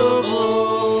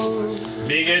Potables.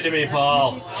 Be good to me,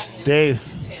 Paul. Dave,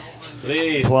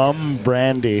 Please. plum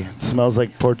brandy. It smells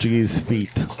like Portuguese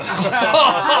feet.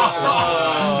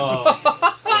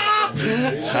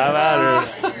 How about her?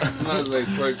 Smells like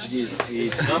Portuguese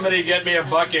feet. Somebody get me a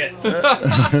bucket.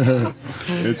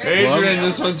 It's Adrian, plum.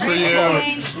 this one's for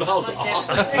you. Smells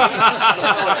awful.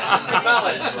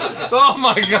 Oh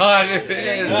my God, it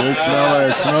is. It smell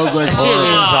like, it smells like It is horror.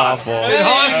 awful.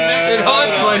 It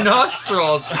haunts my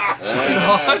nostrils. It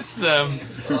haunts them.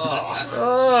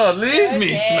 Oh, leave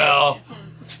me smell.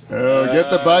 Oh, get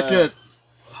the bucket.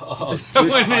 I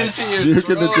went into your Puke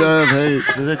in the throat. jar of hate.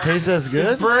 Does it taste as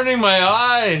good? Burning my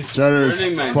eyes. Charters,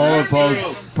 Burning my part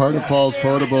of Paul's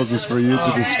Potables is for you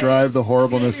to describe the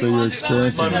horribleness that you're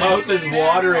experiencing. My mouth is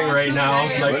watering right now.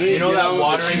 Like, you know that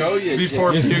watering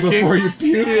Before puking. before you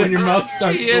puke when your mouth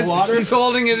starts Yes, to water? he's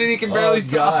holding it and he can barely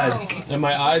Oh, God. And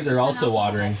my eyes are also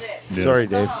watering. Sorry,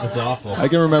 Dave. It's awful. I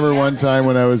can remember one time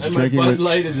when I was And my drinking Bud with.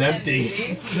 Light is empty.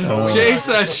 Chase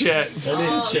that shit. I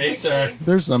need a chaser.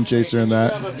 There's some chaser in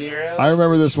that. I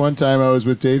remember this one time I was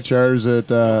with Dave Charters at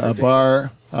a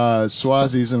bar,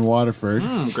 Swazi's in Waterford,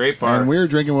 Great bar. and we were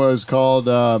drinking what was called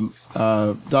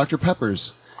Dr.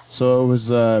 Peppers. So it was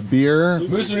beer.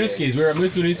 Moose Winooski's. We were at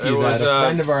Moose Winooski's It was, at a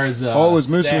friend of ours. Oh, it was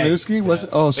Moose stag. Winooski? Was it?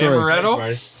 Oh, sorry.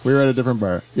 Amaretto? We were at a different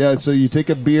bar. Yeah, so you take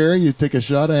a beer, you take a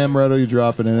shot of amaretto, you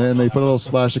drop it in it, and they put a little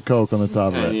splash of Coke on the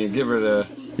top of And it. you give it a...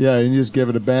 Yeah, and you just give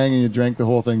it a bang and you drank the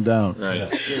whole thing down.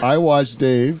 Right. I watched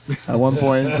Dave at one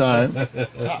point in time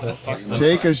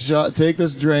take a shot, take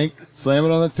this drink, slam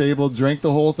it on the table, drink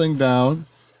the whole thing down,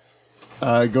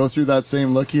 go through that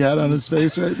same look he had on his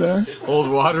face right there. Old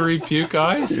watery puke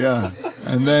eyes? Yeah,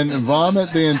 and then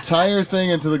vomit the entire thing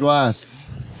into the glass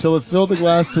till it filled the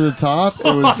glass to the top. It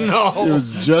was, no. it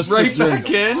was just Right the drink.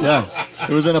 back in? Yeah,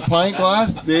 it was in a pint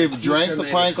glass. Dave drank the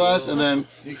pint glass and then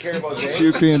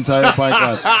puked the entire pint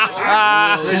glass.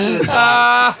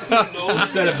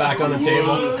 Set it back on the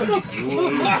table.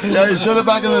 Yeah, he set it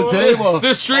back on the table.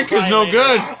 This drink is no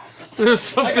good. There's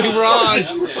something wrong.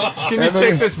 Can you And then-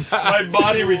 take this back? My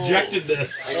body rejected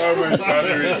this.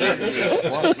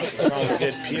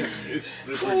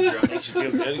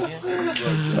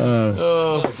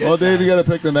 Well, Dave, you got to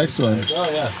pick the next one. Oh,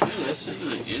 yeah.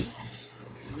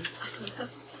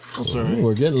 Oh, sorry.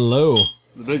 We're getting low.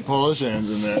 The big Polish hands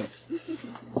in there.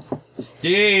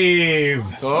 Steve.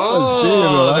 Oh, Steve, Oh,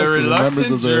 the the last of the members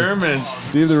reluctant of the- German.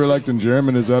 Steve, the reluctant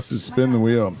German, is up to spin the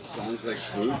wheel. Sounds like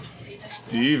food.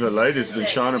 Steve, a light has been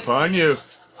shone upon you.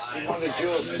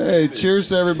 Hey, cheers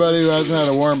to everybody who hasn't had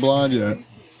a warm blonde yet.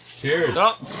 Cheers.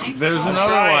 Oh, there's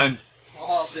another one.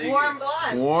 Warm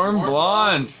blonde. Warm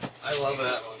blonde.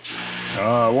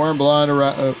 Warm blonde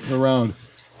around.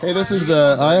 Hey, this is,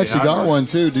 I actually got one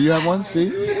too. Do you have one,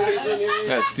 Steve?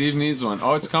 Yeah, Steve needs one.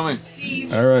 Oh, it's coming.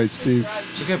 All right, Steve.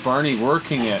 Look at Barney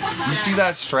working it. You see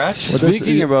that stretch? What this-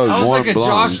 Speaking about That was warm like a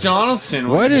blondes, Josh Donaldson.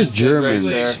 why what do he just did right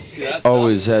Germans there.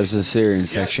 always have cesarean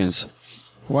sections?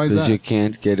 Why is Because you that?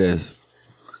 can't get a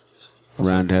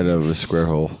round head out of a square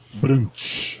hole.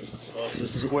 Ba-dum-tsh. It's a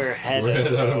square head.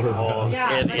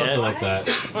 Something like that.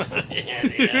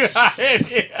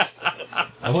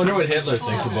 I wonder what Hitler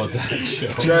thinks about that show.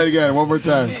 Try it again, one more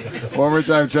time. One more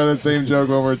time. Try that same joke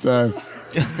one more time.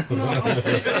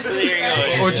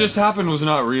 What just happened was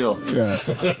not real. Yeah.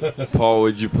 Paul,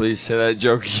 would you please say that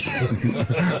joke again?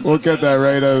 We'll get that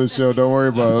right out of the show. Don't worry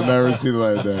about it. It'll never see the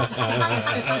light of day.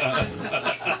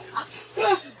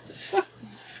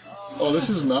 Oh, this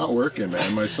is not working,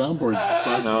 man. My soundboard's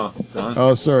busted. No, done.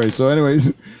 Oh, sorry. So,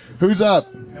 anyways, who's up?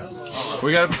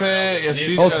 We gotta pay. Yeah,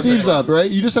 Steve Oh, Steve's up, right?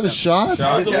 You just had a shot?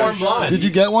 How's the warm blonde? Did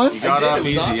you get one? got off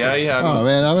easy. awesome. Yeah, yeah. Oh,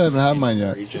 man, I haven't had mine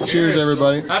yet. Cheers,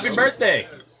 everybody. Happy birthday.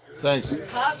 Thanks.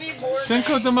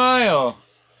 Cinco de Mayo.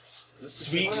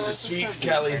 Sweet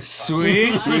Kelly.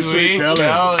 Sweet Kelly.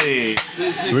 Kelly.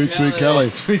 Sweet Kelly.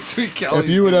 Sweet Kelly.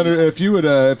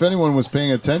 If anyone was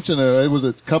paying attention, it was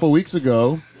a couple weeks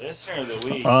ago. Listener of the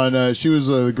week. She was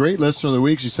a great listener of the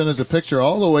week. She sent us a picture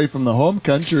all the way from the home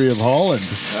country of Holland,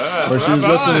 where she was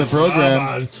listening to the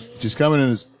program. She's coming in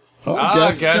as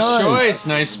guest choice.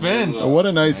 Nice spin. What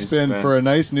a nice spin for a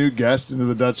nice new guest into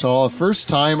the Dutch Hall. A first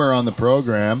timer on the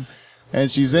program. And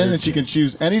she's in and she can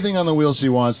choose anything on the wheel she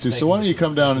wants to. So why don't you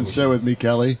come down and sit with me,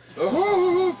 Kelly?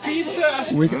 Ooh, pizza.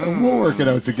 We'll work it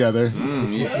out together.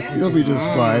 You'll be just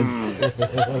fine.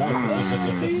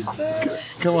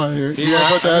 Come on here. You want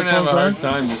to put the I'm gonna have headphones a hard on?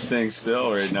 time just staying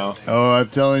still right now. Oh, I'm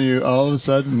telling you, all of a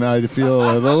sudden I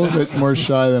feel a little bit more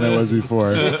shy than I was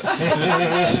before.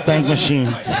 Spank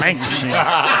machine. Spank machine.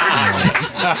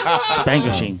 Spank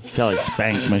machine. Kelly,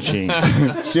 spank machine.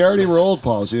 She already rolled,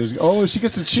 Paul. She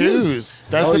gets to choose.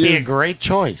 That would be a great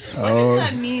choice. What does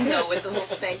that mean, though, with the whole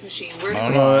spank machine? Where do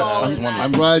we Well, fall in that?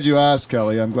 I'm glad you asked,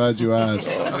 Kelly. I'm glad you asked.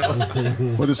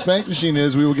 What the spank machine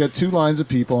is, we will get 2 lines of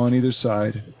people on either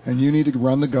side, and you need to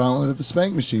run the gauntlet of the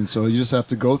spank machine. So you just have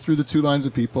to go through the 2 lines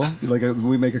of people.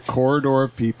 We make a corridor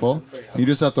of people. And you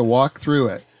just have to walk through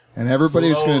it. And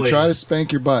everybody's going to try to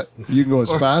spank your butt. You can go as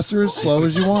fast or as slow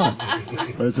as you want.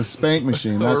 But it's a spank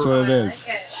machine. That's what it is.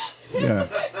 Yeah.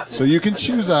 So you can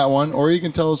choose that one, or you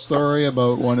can tell a story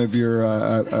about one of your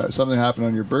something happened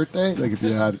on your birthday, like if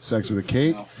you had sex with a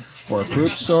cake, or a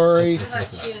poop story,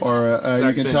 or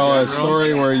you can tell a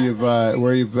story where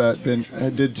you've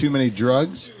did too many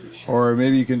drugs, or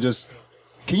maybe you can just.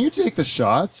 Can you take the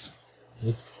shots?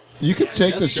 You could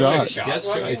take the shot.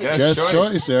 Guest choice. Guest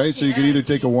choice, right? So you could either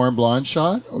take a warm blonde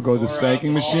shot, or go to the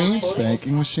spanking machine,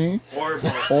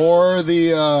 or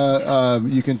the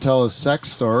you can tell a sex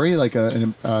story, like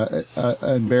an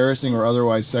embarrassing or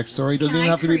otherwise sex story. It doesn't even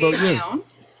have to be about you.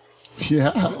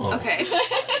 Yeah. Okay.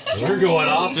 We're going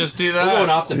off. Just do We're that. going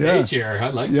off the page here. I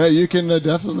like. Yeah, you can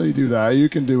definitely do that. You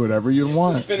can do whatever you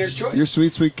want. Spinner's choice. You're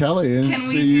sweet Kelly, and Can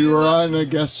we so you do- are on a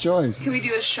guest choice. Can we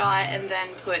do a shot and then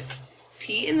put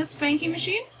Pete in the spanking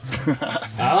machine?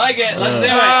 I like it. Let's do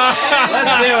it.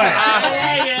 Let's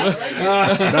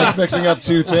do it. That's mixing up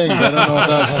 2 things. I don't know if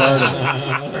that's part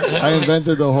of it. I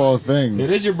invented the whole thing.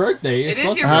 It is your birthday. You're It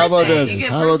supposed is your to. How about birthday. this? You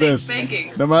get How about birthday this?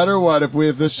 spanking. No matter what, if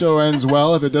this show ends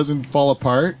well, if it doesn't fall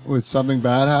apart with something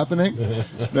bad happening,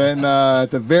 then at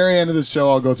the very end of the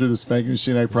show, I'll go through the spanking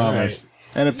machine. I promise.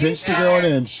 And a pinch to grow an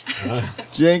inch.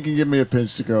 Jane can give me a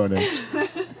pinch to grow an inch.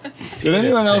 Did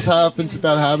anyone else happen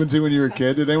to when you were a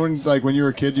kid? Did anyone, like when you were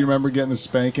a kid, do you remember getting a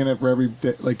spanking it for every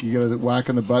day, like you get a whack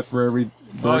on the butt for every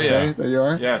birthday that you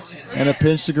are? Yes. And a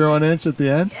pinch to grow an inch at the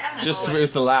end? Just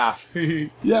with the laugh.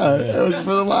 Yeah, it was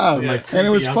for the laugh. And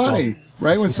it was funny,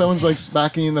 right? When someone's like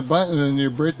smacking you in the butt and on your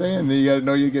birthday and you gotta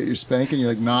know you get your spanking, you're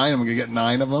like 9, I'm gonna get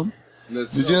 9 of them. Did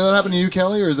that happen to you,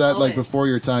 Kelly, or is that like before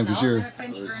your time? Because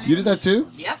you did that too?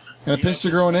 Yep. And a pinch to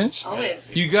grow an inch? Always.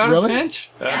 You got Really? a pinch?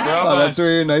 Oh, that's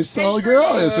where you're a nice tall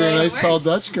girl. That's where you're a nice tall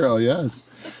Dutch girl, yes.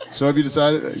 So have you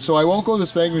decided? So I won't go to the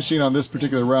spanking machine on this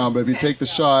particular round, but if you take the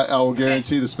shot, I will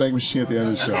guarantee the spanking machine at the end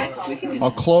of the show.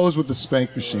 I'll close with the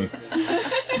spank machine.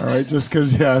 All right, just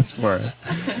because you asked for it.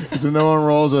 Because if no one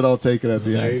rolls it, I'll take it at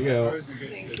the end. There you go.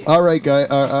 All right, guy.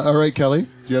 All right, Kelly. Do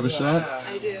you have a shot?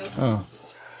 I do. Oh.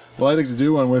 Well, I'd like to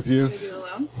do one with you. Do it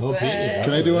alone? Oh, Pete.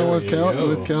 Can I do one with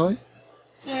Kelly?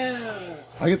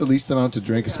 I get the least amount to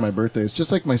drink. It's my birthday. It's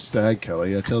just like my stag,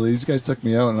 Kelly. I tell you, these guys took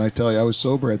me out, and I tell you, I was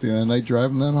sober at the end of the night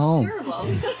driving them home. Terrible.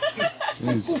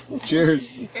 Jeez.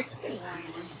 Cheers.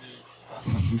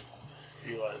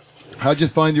 How'd you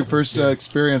find your first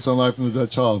experience on Live from the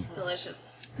Dutch Hall? Delicious.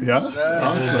 Yeah?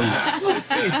 Awesome.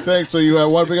 Thanks. So you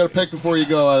what we got to pick before you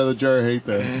go out of the jar of hate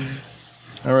there.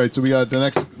 All right, so we got the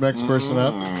next person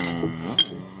up.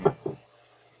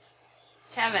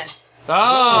 Kevin.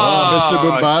 Mr.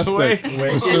 Bombastic.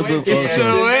 It's Mr.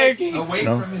 He's awake.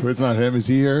 No, it's not him. Is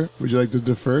he here? Would you like to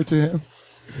defer to him?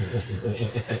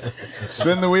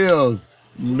 Spin the wheel,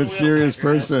 mysterious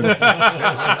person.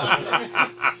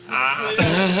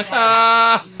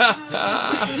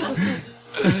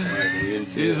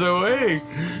 He's awake.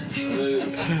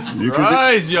 You could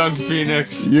Rise, young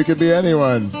phoenix. be, you could be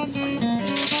anyone.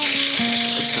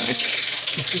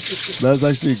 That was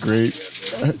actually great.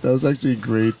 That was actually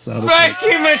great sound effect.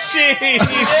 Spanking machine.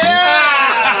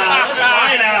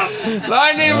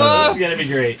 Line him up. It's gonna be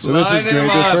great. So this is Line him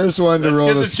great. The up. first one to Let's roll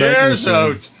get the the spanking chairs machine.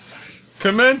 out.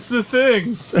 Commence the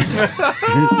thing.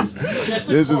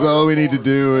 This is all we need to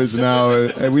do is now,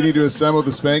 we need to assemble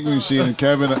the spanking machine. And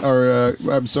Kevin, or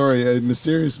I'm sorry, a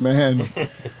mysterious man.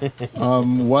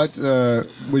 What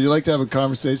would you like to have a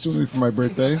conversation with me for my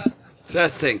birthday?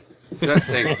 Testing.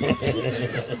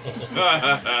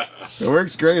 It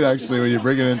works great actually when you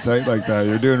bring it in tight like that.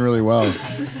 You're doing really well.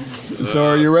 So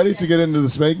are you ready to get into the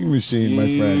spanking machine, my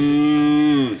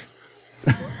friend?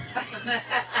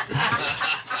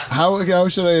 How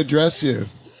should I address you?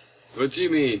 What do you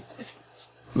mean?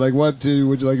 Like would you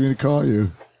like me to call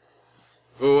you?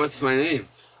 Oh, what's my name?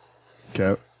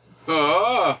 Kev.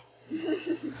 Oh,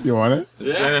 You want it?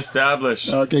 It's been established.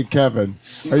 Okay, Kevin.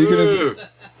 Are you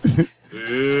gonna?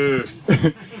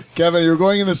 Kevin, you're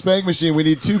going in the spank machine. We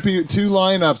need two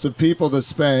lineups of people to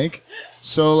spank.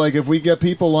 So, like, if we get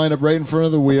people lined up right in front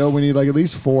of the wheel, we need like at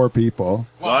least 4 people.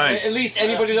 Why? At least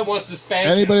anybody that wants to spank.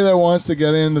 Anybody that wants to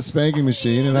get in the spanking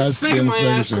machine, it has to be in spanking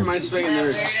the my spanking ass or machine. am I spanking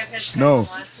theirs? No,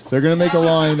 they're gonna make a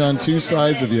line on 2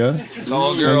 sides of you, It's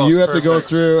all girls. and you have to go Perfect.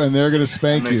 through, and they're gonna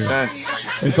spank Makes you. sense.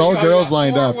 It's all girls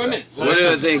lined up. Women. What do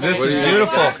you think? This What is do you think?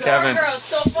 beautiful, Kevin.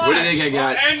 What do you think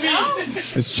I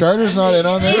got? Is Charter's not in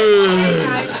on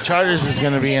this? Charters is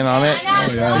going to be in on it.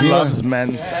 Oh, yeah, He he loves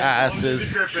men's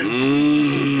asses.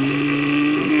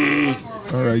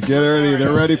 All right, get ready.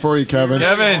 They're ready for you, Kevin.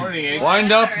 Kevin,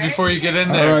 wind up before you get in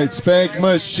All there. right, spank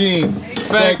machine.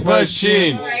 Spank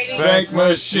machine. Spank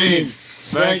machine.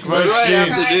 Spank What do I have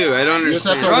machine. to do? I don't You just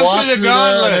have understand. to Run walk through the through there,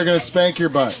 gauntlet. and they're gonna spank your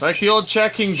butt. Like the old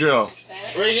checking drill.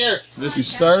 You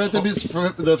start at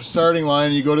the starting line,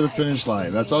 and you go to the finish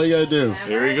line. That's all you gotta do.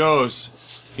 Here he goes.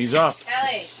 He's up.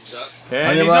 On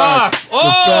And your he's mark. off.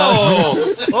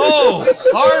 Oh! Oh!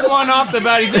 Hard one off the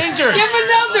bat. He's injured. Give him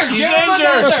another. He's Give him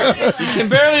injured. another. He can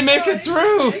barely make it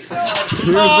through. Here's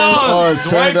Oh, it's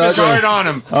his wife turned is hard ugly. on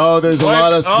him. Oh, there's a Wife-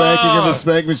 lot of spanking in oh. the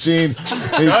spank machine. He's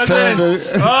turned. Cousins.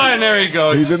 Oh, and there he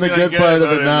goes. He's in the feeling good part of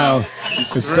about it now. It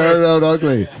started out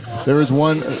ugly. There was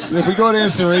one. If we go to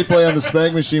instant replay on the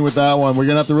spank machine with that one, we're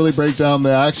gonna have to really break down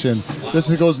the action.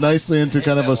 This goes nicely into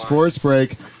kind of a sports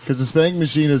break because the spank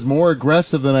machine is more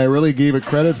aggressive than I really gave it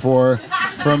credit for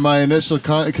from my initial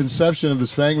conception of the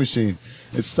spank machine.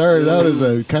 It started out as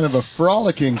a kind of a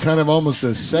frolicking, kind of almost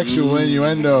a sexual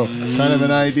innuendo, kind of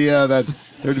an idea that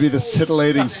there'd be this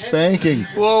titillating spanking.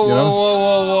 Whoa, you know? whoa,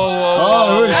 whoa, whoa, whoa.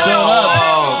 Oh, who is showing up?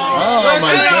 Oh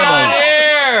my Get out goodness!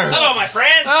 here! Hello, my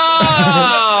friend.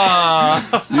 Ah!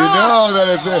 You know that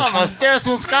if the, Stairs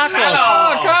with Scott.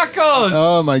 Oh, cockles!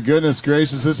 oh my goodness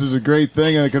gracious, this is a great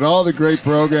thing. And look at all the great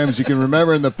programs you can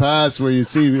remember in the past where you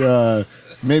see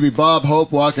maybe Bob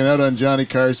Hope walking out on Johnny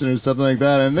Carson or something like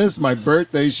that. And this is my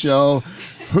birthday show.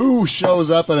 Who shows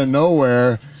up out of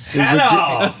nowhere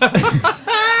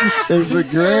is the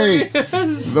great,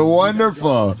 the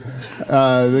wonderful,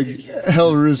 the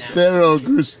El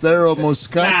Grustero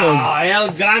Moscacos.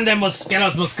 El Grande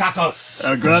Mosqueros Moscacos.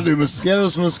 El Grande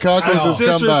Mosqueros Moscacos has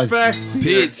come back. Disrespect.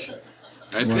 Pete,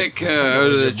 I pick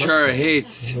out of the jar of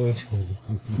hate.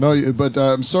 No, but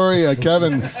I'm sorry,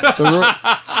 Kevin.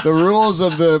 The rules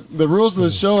of the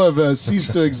show have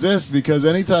ceased to exist because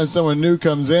anytime someone new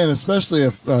comes in, especially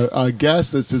a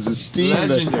guest that's as esteemed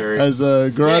Legendary. as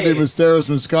Grande Jace. Misteros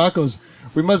Moscacos,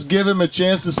 we must give him a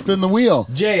chance to spin the wheel.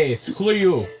 Jace, who are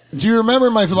you? Do you remember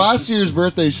my last year's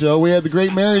birthday show? We had the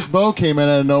great Marius Bow came in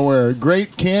out of nowhere.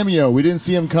 Great cameo. We didn't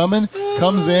see him coming.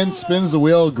 Comes in, spins the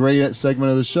wheel. Great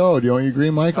segment of the show. Don't you agree,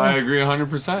 Michael? I agree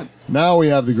 100%. Now we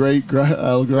have the great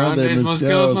El Grande Grandes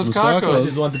Mosqueros Mosqueros I Moscacos.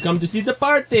 just want to come to see the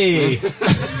party.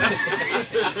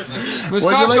 Would you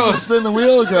like to spin the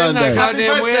wheel, Grande? that Happy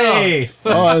goddamn wheel. birthday.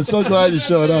 Oh, I'm so glad you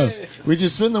showed up. Would you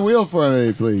spin the wheel for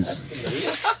me, please?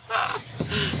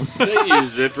 You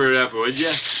zipper it up, would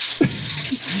you?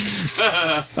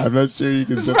 I'm not sure you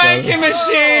can zip Spanking that.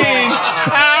 machine!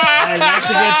 I like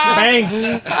to get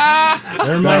spanked. That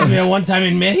reminds me of one time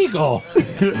in Mexico.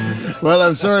 Well,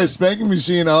 I'm sorry. Spanking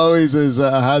machine always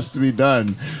has to be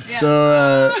done.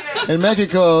 So, in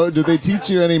Mexico, do they teach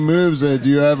you any moves? Do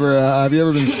you ever have you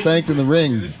ever been spanked in the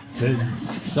ring?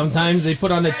 Sometimes they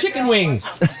put on a chicken wing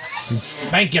and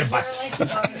spank your butt.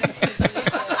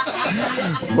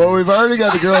 Well, we've already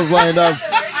got the girls lined up.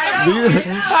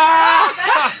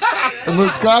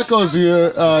 Moscacos,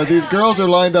 these girls are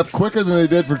lined up quicker than they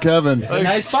did for Kevin. It's a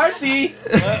nice party.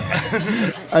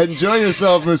 Enjoy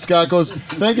yourself, Moscacos.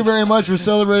 Thank you very much for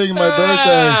celebrating my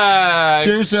birthday.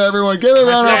 Cheers to everyone. Give a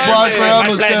round of applause for My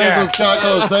Elvis pleasure. Stannis with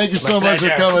Cockles. Thank you so much for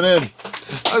coming in.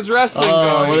 I was wrestling. Oh,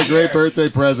 going. what a great birthday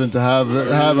present to have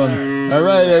him. All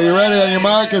right, are you ready? On your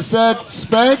mark, get set,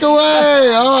 spank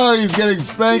away. Oh, he's getting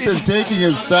spanked and taking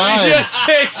his time. Just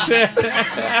takes it.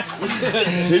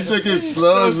 He took it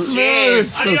slow. So smooth.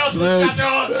 So smooth.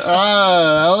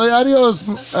 Adios,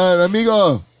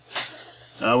 amigo.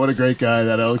 What a great guy,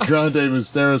 that El Grande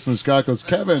Misteros Muscacos.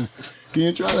 Kevin, can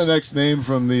you try the next name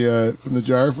from the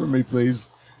jar for me, please?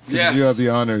 'Cause Yes. you have the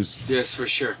honors. Yes, for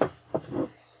sure.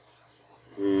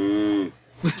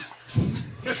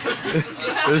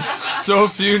 There's so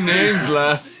few names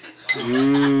left. I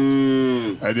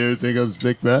didn't think I'd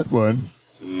pick that one.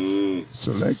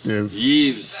 Selective.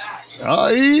 Yves.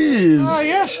 Eves.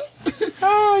 yes.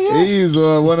 Eves,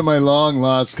 one of my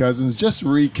long-lost cousins, just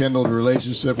rekindled a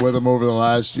relationship with him over the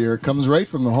last year. Comes right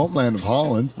from the homeland of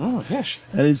Holland. Oh, yes.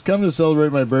 And he's come to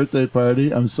celebrate my birthday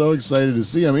party. I'm so excited to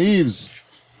see him. Eves.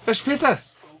 Yes, Peter.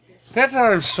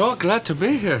 Peter, I'm so glad to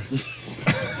be here.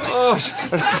 Oh,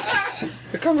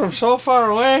 I come from so far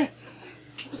away.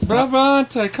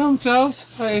 Brabant, I come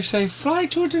south. I say, fly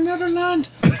to the Netherlands.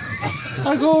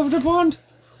 I go over the pond.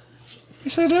 He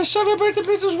said, let's celebrate the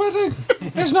Peter's wedding.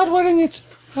 It's not wedding, it's,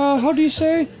 how do you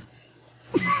say?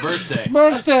 Birthday.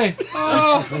 Birthday.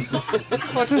 Oh,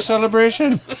 what a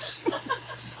celebration.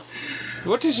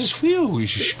 What is this wheel we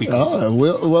should speak of? Oh,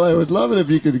 well, I would love it if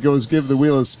you could go give the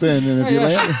wheel a spin, and if you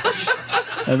land,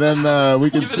 and then we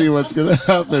can see what's going to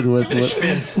happen with it.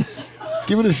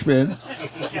 Give it a spin.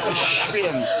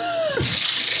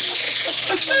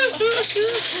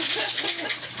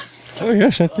 Oh,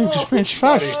 yes, I think it's French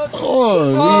fast.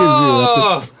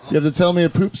 Oh, Eves, you have to tell me a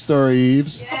poop story,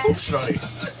 Eves.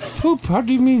 Poop, how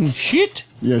do you mean? Shit?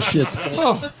 Yeah, shit.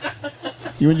 Oh,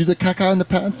 You want to do the caca in the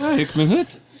pants? ik ben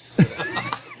het.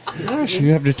 Yes,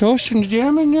 you have the toast and the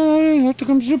jam and you have to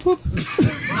come to the poop.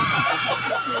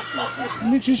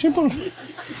 Makes it simple.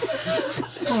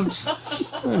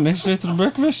 A nice little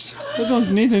breakfast. I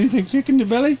don't need anything thick in the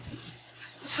belly.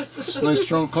 It's a nice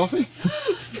strong coffee.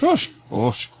 Yes.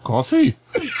 Oh, coffee.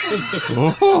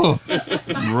 Oh,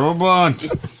 robot.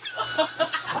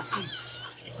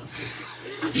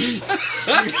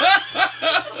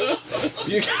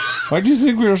 Why do you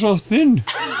think we are so thin?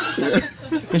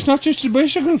 It's not just the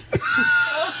bicycle.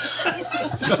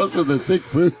 It's also the thick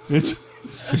poop. It's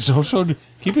also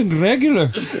keeping regular.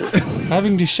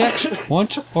 Having the sex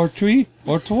once or three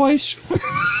or twice.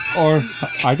 Or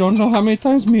I don't know how many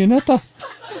times, me and Etta.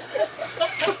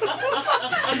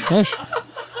 Yes.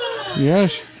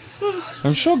 Yes.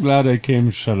 I'm so glad I came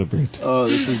to celebrate. Oh,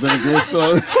 this has been a great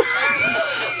story.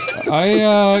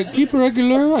 I keep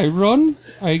regular, I run,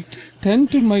 I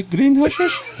tend to my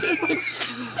greenhouses,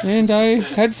 and I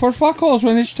head for fuckholes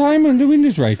when it's time and the wind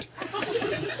is right.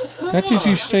 That is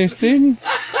you stay thin,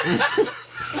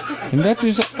 and that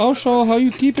is also how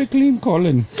you keep a clean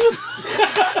colon.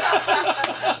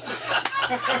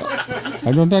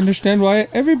 I don't understand why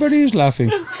everybody is laughing.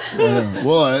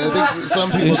 Well, I think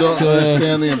some people don't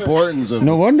understand the importance of.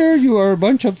 No wonder you are a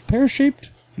bunch of pear-shaped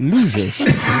losers.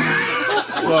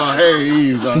 Well, hey,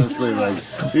 Eves, honestly, like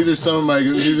these are some of my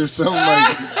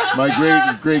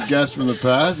great guests from the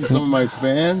past. And some of my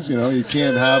fans. You know, you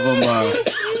can't have them.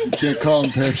 You can't call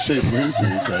them pear-shaped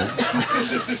losers.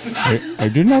 I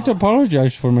do not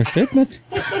apologize for my statement.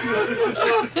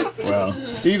 Well,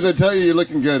 Eves, I tell you, you're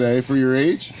looking good, eh, for your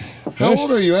age. How Yes.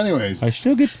 old are you, anyways? I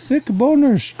still get thick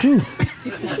boners, too.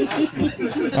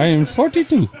 I am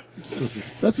 42.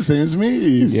 That's the same as me,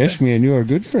 Eves. Yes, me and you are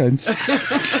good friends.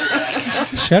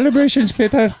 Celebrations,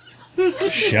 Peter.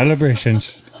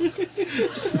 Celebrations.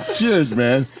 Cheers,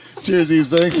 man. Cheers,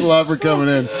 Eves. Thanks a lot for coming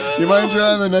in. You mind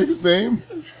drawing the next name?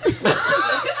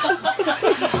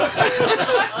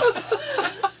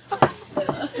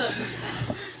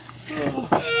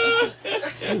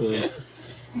 You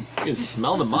can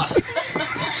smell the musk.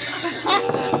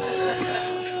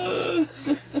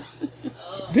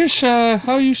 This,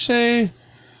 how you say,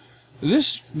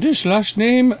 this last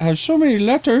name has so many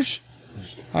letters.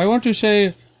 I want to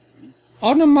say,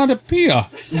 onomatopoeia.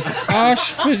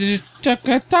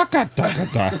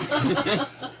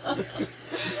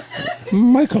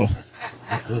 Michael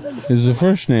is the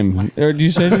first name. Or do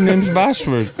you say the name's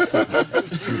Bashford?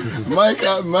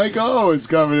 Mike O is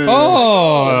coming in.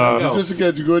 Oh! It's just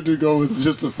good to go with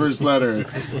just the first letter.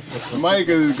 Mike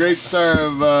is a great star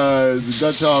of the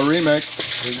Dutch Hall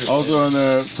remix, also on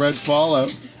the Fred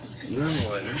Fallout.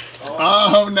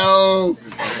 Oh no!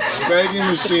 Spanking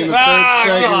machine, the third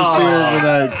spanking machine of the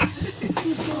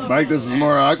night. Mike, this is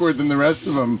more awkward than the rest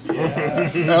of them.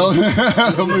 El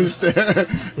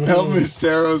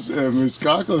Misteros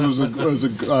Muscacos was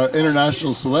an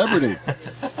international celebrity,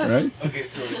 right? Okay,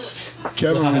 so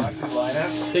Kevin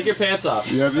was... take your pants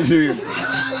off. You have to do...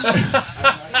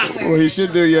 What you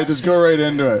should do, just go right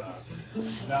into it.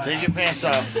 Take your pants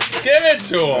off. Give it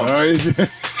to him.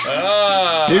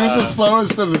 Oh, he was the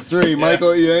slowest of the three.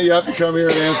 Michael, you have to come here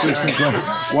and answer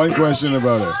one question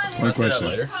about it. One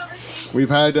question. We've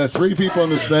had 3 people on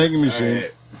the spanking machine.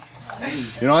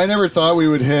 You know, I never thought we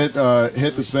would hit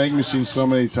the spanking machine so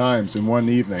many times in one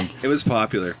evening. It was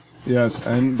popular. Yes,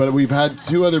 but we've had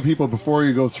 2 other people before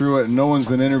you go through it, and no one's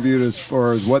been interviewed as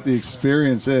far as what the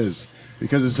experience is.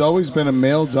 Because it's always been a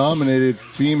male-dominated,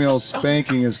 female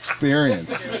spanking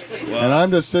experience. And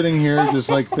I'm just sitting here just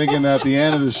like thinking at the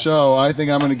end of the show, I think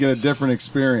I'm going to get a different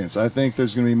experience. I think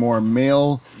there's going to be more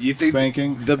male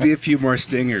spanking. There'll be a few more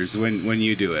stingers when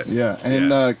you do it. Yeah,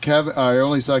 and Kevin, I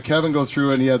only saw Kevin go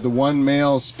through it, and he had the one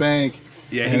male spank,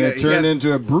 and it turned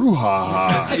into a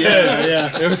brouhaha.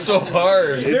 Yeah. It was so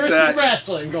hard. There was some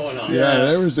wrestling going on.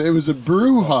 Yeah, it was a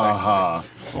brouhaha.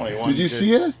 Did you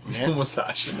see it? Almost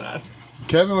ashing that.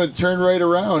 Kevin would turn right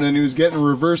around, and he was getting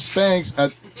reverse spanks.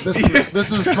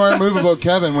 This is a smart move about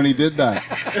Kevin when he did that,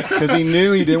 because he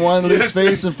knew he didn't want to lose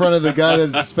face in front of the guy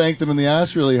that spanked him in the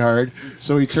ass really hard.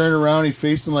 So he turned around, he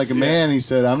faced him like a man. And he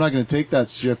said, "I'm not going to take that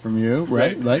shit from you."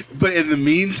 Right? But in the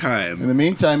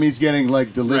meantime, he's getting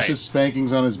like delicious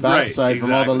spankings on his backside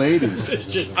from all the ladies.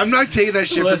 I'm not taking that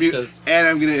shit from you, and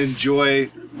I'm going to enjoy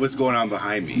what's going on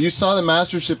behind me. You saw the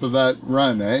mastership of that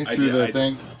run, eh? Through the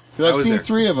thing. Because I've seen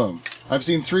 3 of them. I've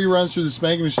seen 3 runs through the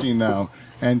spanking machine now,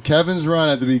 and Kevin's run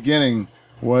at the beginning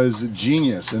was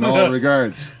genius in all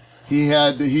regards. He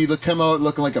come out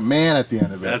looking like a man at the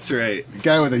end of it. That's right. A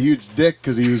guy with a huge dick,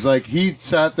 because he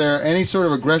sat there, any sort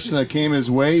of aggression that came his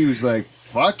way, he was like,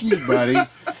 "Fuck you, buddy."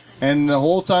 And the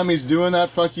whole time he's doing that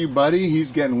 "fuck you, buddy,"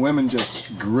 he's getting women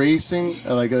just gracing,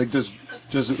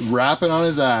 just rapping on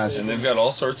his ass. And they've got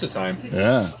all sorts of time.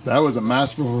 Yeah, that was a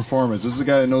masterful performance. This is a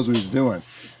guy that knows what he's doing.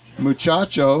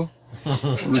 Muchacho,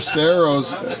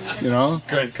 Rusteros,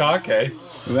 Great cock, eh?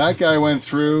 that guy went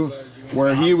through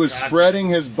where he was spreading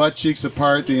his butt cheeks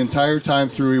apart the entire time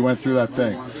through he went through that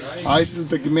thing. I said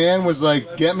the man was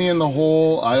like, "Get me in the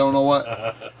hole." I don't know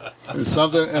what. There's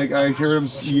something, I heard him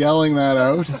yelling that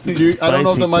out. I don't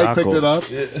know if the mic picked it up,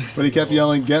 but he kept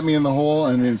yelling, "Get me in the hole,"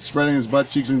 and then spreading his butt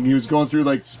cheeks, and he was going through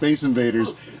like Space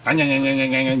Invaders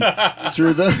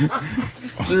through the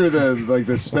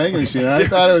spanking machine. I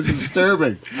thought it was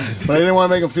disturbing, but I didn't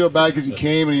want to make him feel bad because he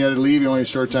came and he had to leave. He only had a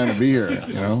short time to be here,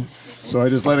 So I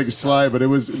just let it slide, but it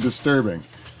was disturbing.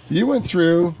 You went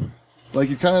through, like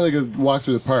you kind of like a walk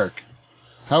through the park.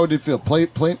 How did it feel?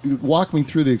 Walk me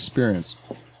through the experience.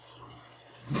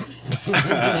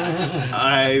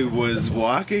 I was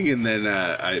walking, and then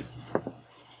I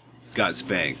got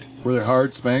spanked. Were they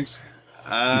hard spanks?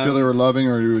 You feel they were loving,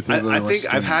 or you feel I think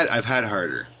I've had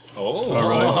harder. Oh,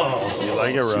 really? You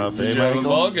like it rough, eh, Michael?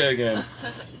 Ball again.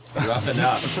 Rough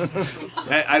enough.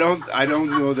 I don't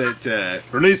know that.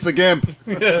 Release the gimp.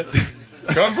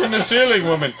 Come from the ceiling,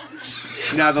 woman.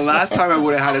 Now, the last time I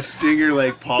would have had a stinger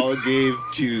like Paul gave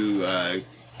to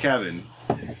Kevin,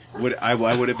 I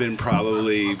would have been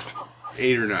probably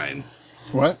 8 or 9.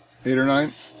 What? 8 or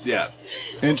 9? Yeah.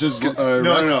 Inches.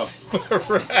 No. I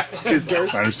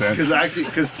understand.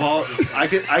 Because Paul, I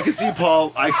could see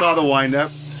Paul. I saw the wind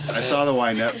up.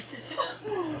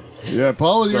 Yeah,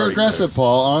 Paul, you're aggressive,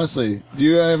 Paul. Honestly, do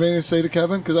you have anything to say to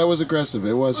Kevin? Because I was aggressive.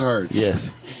 It was hard.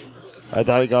 Yes. I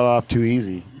thought it got off too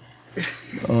easy.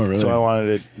 Oh, really? So I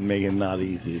wanted to make it not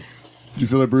easy. Did you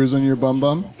feel a bruise on your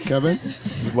bum, Kevin?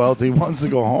 Well, he wants to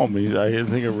go home. I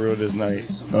think it ruined his night.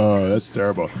 Oh, that's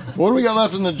terrible. What do we got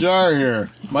left in the jar here?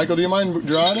 Michael, do you mind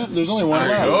drawing it? There's only one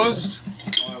left.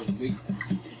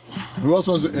 Who else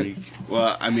was it?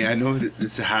 Well, I mean, I know that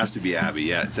this has to be Abby.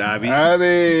 Yeah, it's Abby.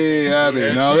 Abby.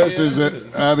 Now this is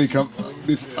it. Abby, come.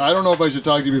 I don't know if I should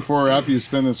talk to you before or after you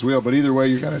spin this wheel, but either way,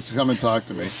 you gotta come and talk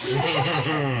to me.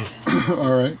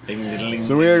 All right.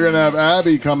 So we are gonna have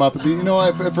Abby come up.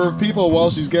 For people while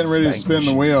she's getting ready to spin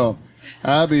the wheel,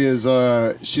 Abby is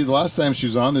the last time she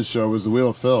was on this show was the Wheel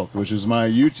of Filth, which is my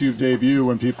YouTube debut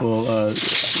when people.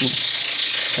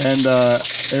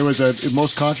 It was a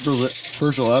most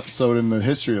controversial episode in the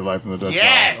history of Life in the Dutch Hall.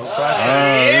 Yes!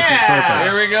 This is perfect.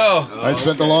 Here we go. I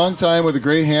spent a long time with a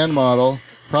great hand model,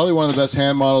 probably one of the best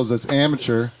hand models that's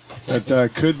amateur,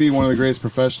 that could be one of the greatest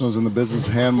professionals in the business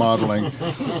of hand modeling.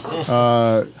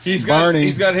 He's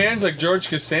got hands like George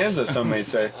Costanza, some may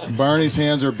say. Barney's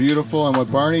hands are beautiful, and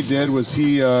what Barney did was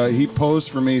he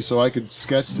posed for me so I could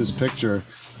sketch this picture.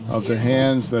 of the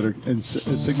hands that are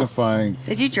signifying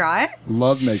Did you draw it?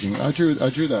 love making. I drew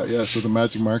that, yes, with a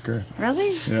magic marker. Really?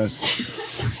 Yes.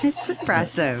 It's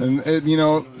impressive. And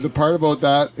the part about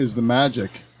that is the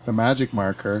magic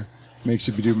marker makes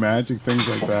you do magic things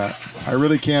like that. I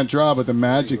really can't draw, but the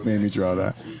magic made me draw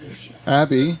that.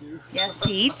 Abby, Yes,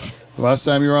 Pete. the last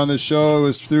time you were on this show, it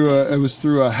was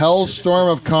through a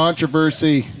hellstorm of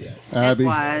controversy. Abby, It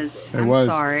was. It I'm was.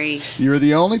 sorry. You were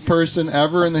the only person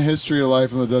ever in the history of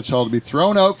life in the Dutch Hall to be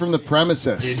thrown out from the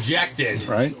premises. Ejected.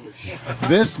 Right?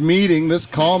 This meeting,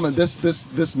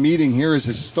 this meeting here is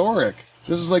historic.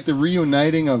 This is like the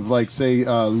reuniting of, like, say,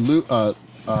 what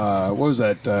was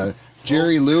that?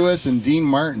 Jerry Lewis and Dean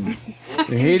Martin.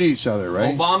 They hated each other,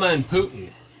 right? Obama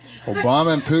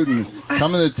and Putin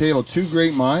come to the table. Two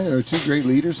great minds or two great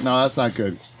leaders. No, that's not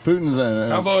good. Putin's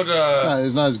How about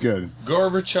it's not as good.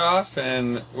 Gorbachev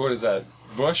and what is that?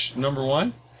 Bush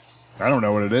 #1? I don't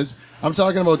know what it is. I'm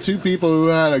talking about two people who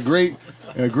had a great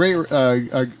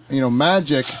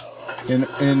magic in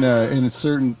a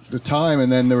certain time,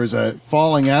 and then there was a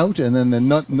falling out, and then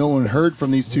no one heard from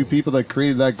these two people that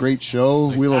created that great show,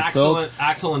 Wheel of Filth.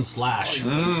 Axel and Slash.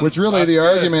 Which really the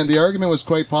argument was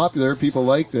quite popular. People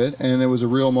liked it, and it was a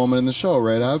real moment in the show,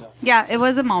 right, Ab? Yeah, it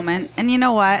was a moment. And you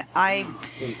know what? I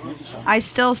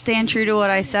still stand true to what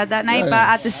I said that night, but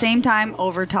at the same time,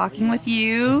 over talking with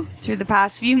you through the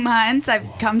past few months, I've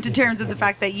come to terms with the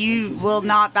fact that you will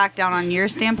not back down on your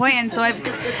standpoint, and so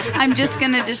I'm just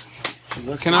going to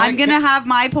I'm going to have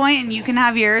my point, and you can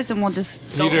have yours, and we'll just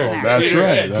go from there. That's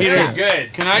right. Peter,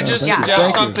 good. Can I just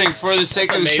suggest something for the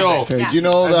sake of the show? Okay, do you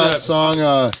know that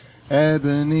song,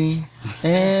 Ebony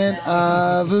and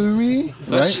Ivory?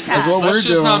 Right? That's what we're Let's just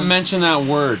doing. not mention that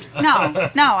word. No,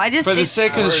 I just... For the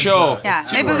sake of the show. Yeah,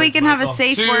 maybe we can have a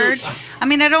safe word. I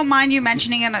mean, I don't mind you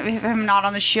mentioning it. If I'm not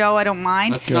on the show, I don't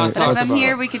mind. Let's not But talk if I'm about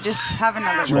here, it. we could just have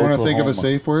another Do you word. want to think of a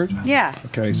safe word? Yeah.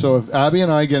 Okay, so if Abby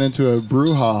and I get into a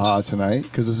brouhaha tonight,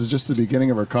 because this is just the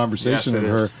beginning of our conversation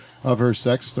Yes, it of her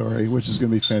sex story, which is going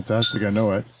to be fantastic, I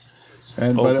know it.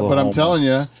 And but I'm telling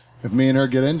you, if me and her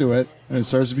get into it, and it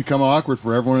starts to become awkward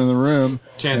for everyone in the room,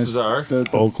 Chances and are. the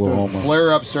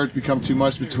flare-ups start to become too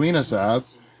much between us, Ab,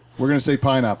 we're going to say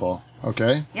pineapple,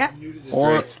 okay? Yeah.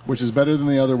 Or, which is better than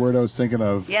the other word I was thinking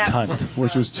of, Yeah.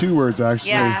 which was two words,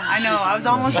 actually. Yeah, I know. I was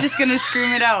almost just going to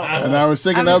scream it out. And I was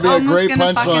thinking I that was would be a great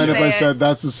almost gonna punchline if fucking I say said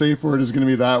that's the safe word is going to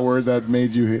be that word that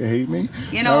made you hate me.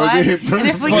 You know that what? Would be a pretty And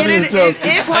if we funny get it, joke.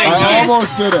 if we I choose-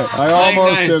 almost did it. I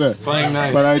almost did it. Playing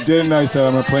nice. But I didn't. I said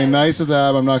I'm going to play nice with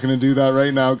Ab. I'm not going to do that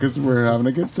right now because we're having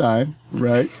a good time.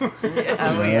 Right?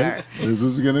 Yeah, we are. This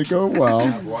is going to go well.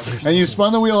 And you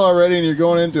spun the wheel already and you're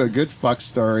going into a good fuck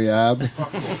story, Ab.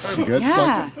 Good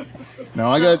Yeah. fuck.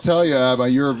 Now, I got to tell you, Ab,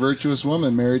 you're a virtuous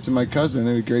woman married to my cousin,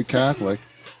 a great Catholic.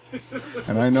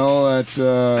 And I know that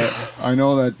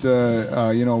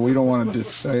we don't want to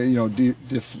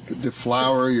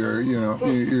deflower your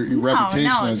reputation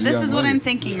No, as a this young is what lady. I'm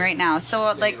thinking right now.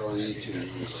 So, like,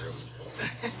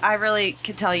 I really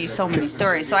could tell you so many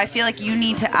stories. So I feel like you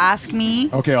need to ask me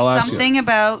Okay, I'll ask you. something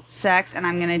about sex, and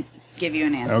I'm going to give you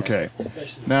an answer. Okay.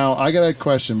 Now I got a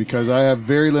question because I have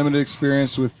very limited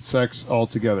experience with sex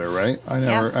altogether, right? I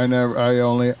have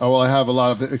a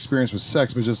lot of experience with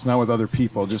sex, but just not with other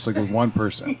people, just like with one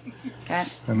person. Okay.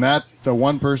 And that's the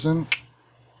one person,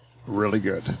 really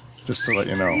good. Just to let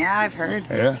you know. Yeah, I've heard.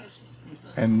 Yeah.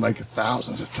 And like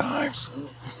thousands of times.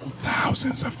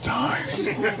 Thousands of times.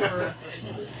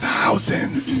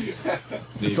 Thousands.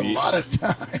 It's a lot of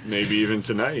time. Maybe even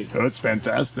tonight. Oh, it's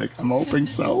fantastic. I'm hoping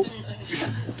so.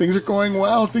 Things are going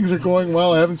well. Things are going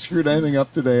well. I haven't screwed anything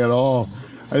up today at all.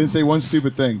 I didn't say one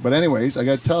stupid thing. But anyways, I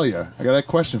got to tell you. I got a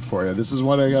question for you. This is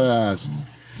what I got to ask.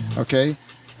 Okay?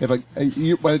 By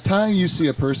the time you see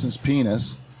a person's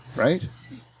penis, right?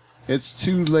 It's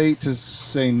too late to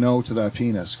say no to that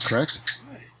penis, correct?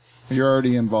 You're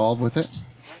already involved with it?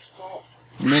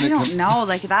 I don't know.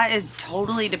 Like, that is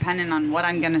totally dependent on what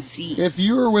I'm going to see. If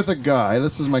you were with a guy,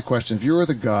 this is my question. If you were with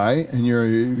a guy and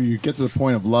you get to the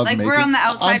point of love Like, making, we're on the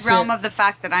outside realm saying- of the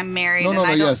fact that I'm married and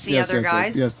I don't see other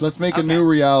guys. Yes, let's make a new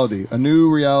reality. A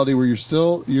new reality where you're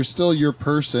still your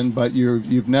person, but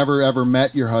you've never ever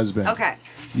met your husband. Okay.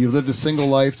 You've lived a single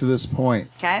life to this point.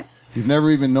 Okay. You've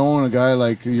never even known a guy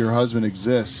like your husband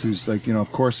exists, who's like,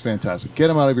 of course, fantastic. Get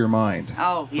him out of your mind.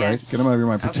 Oh, yes. Right? Get him out of your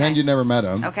mind. Pretend you never met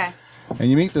him. Okay. And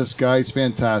you meet this guy, he's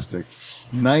fantastic.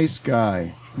 Nice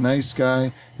guy.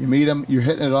 You meet him, you're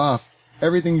hitting it off.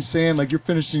 Everything he's saying, like you're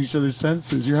finishing each other's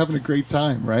sentences. You're having a great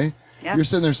time, right? Yep. You're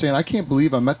sitting there saying, I can't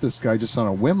believe I met this guy just on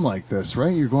a whim like this,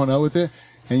 right? You're going out with it.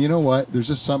 And you know what? There's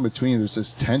just something between you. There's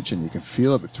this tension. You can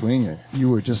feel it between you. You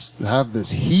were just have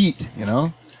this heat,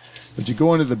 But you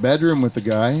go into the bedroom with the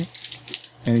guy,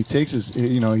 and he takes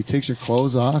he takes your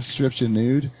clothes off, strips you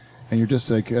nude, and you're just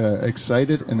like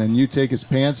excited, and then you take his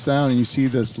pants down, and you see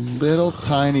this little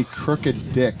tiny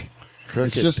crooked dick.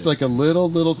 It's just like a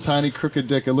little tiny crooked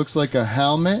dick. It looks like a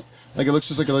helmet. Like it looks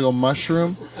just like a little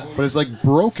mushroom, but it's like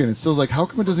broken. It's still like, how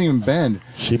come it doesn't even bend?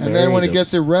 And then when it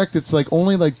gets erect, it's like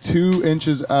only like 2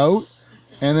 inches out,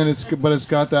 and then it's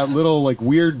got that little like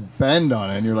weird bend on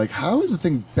it. And you're like, how is the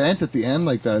thing bent at the end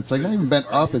like that? It's like not even bent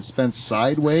up; it's bent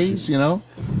sideways, you know.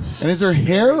 And is there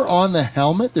hair on the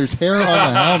helmet? There's hair on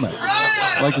the helmet.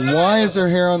 Like, why is there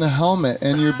hair on the helmet?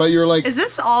 And you're like, is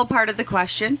this all part of the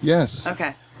question? Yes.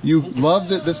 Okay. You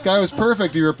loved it. This guy was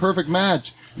perfect. You're a perfect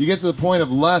match. You get to the point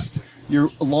of lust. You're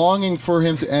longing for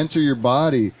him to enter your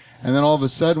body, and then all of a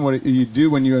sudden, what you do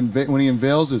when he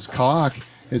unveils his cock,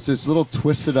 it's this little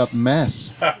twisted up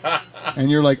mess,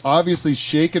 and you're like obviously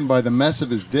shaken by the mess of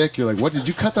his dick. You're like, "What? Did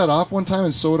you cut that off one time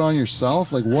and sew it on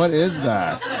yourself? Like, what is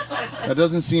that? That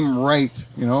doesn't seem right,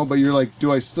 you know." But you're like,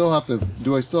 "Do I still have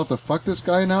to fuck this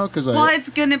guy now?" Well, it's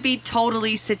gonna be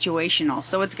totally situational,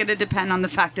 so it's gonna depend on the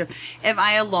fact of, am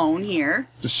I alone here?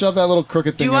 Just shove that little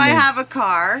crooked thing. Do I have a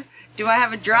car? Do I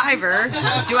have a driver?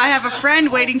 Do I have a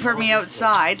friend waiting for me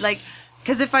outside? Like,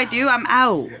 because if I do, I'm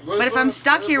out. But if I'm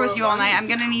stuck here with you all night, I'm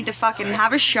going to need to fucking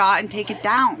have a shot and take it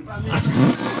down.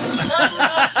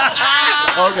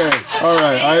 Okay, all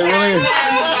right. I really.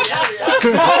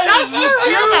 That's for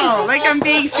real, though. Like, I'm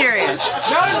being serious.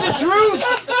 That is the truth.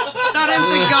 That is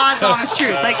the God's honest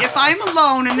truth. Like, if I'm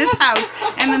alone in this house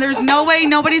and then there's no way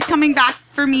nobody's coming back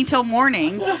for me till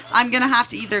morning, I'm going to have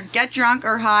to either get drunk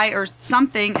or high or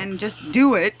something and just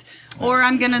do it, or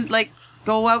I'm going to, like,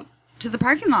 go out to the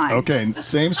parking lot. Okay,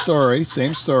 same story,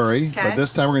 but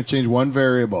this time we're going to change one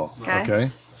variable.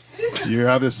 Okay? You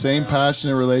have the same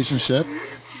passionate relationship.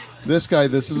 This guy,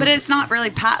 But it's not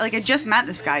really like I just met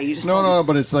this guy. You just No,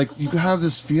 but it's like you have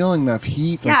this feeling of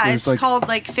heat. Yeah, like it's called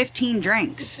like 15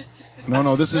 drinks.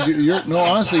 No, this is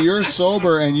honestly, you're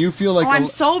sober and you feel like I'm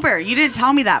sober. You didn't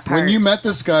tell me that part. When you met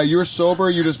this guy, you were sober,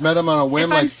 you just met him on a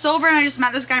whim. If I'm sober and I just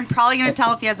met this guy, I'm probably going to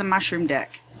tell if he has a mushroom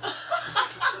dick.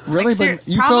 Really, like, but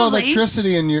you felt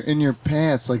electricity in your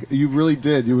pants, like you really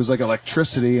did. It was like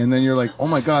electricity, and then you're like, oh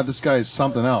my god, this guy is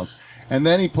something else. And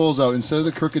then he pulls out, instead of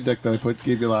the crooked dick that I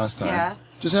gave you last time. Yeah.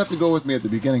 Just have to go with me at the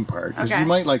beginning part, because you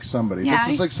might like somebody. Yeah.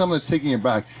 This is like someone that's taking you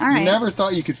back. All right. You never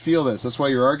thought you could feel this. That's why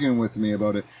you're arguing with me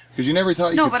about it, because you never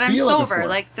thought you could feel it. No, but I'm sober. Before.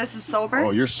 Like, this is sober?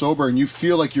 Oh, you're sober, and you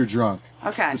feel like you're drunk.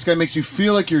 Okay. This guy makes you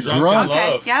feel like you're drunk.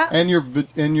 Okay, yeah. And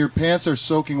your pants are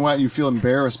soaking wet. And you feel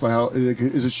embarrassed by how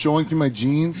is it showing through my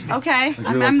jeans? Okay. Like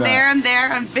I'm there. I've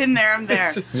been there. I'm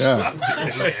there. Yeah.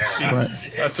 Right.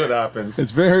 That's what happens.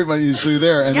 It's very much usually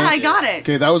there. And Yeah, then, I got it.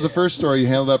 Okay, that was the first story. You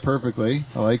handled that perfectly.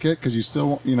 I like it because you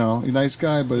still, you're a nice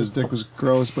guy, but his dick was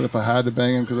gross. But if I had to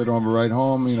bang him because I don't have a ride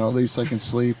home, at least I can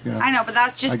sleep. I know, but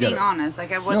that's just being honest.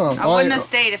 Like I wouldn't have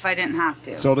stayed if I didn't have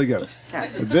to. Totally get it. Okay.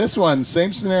 So this one,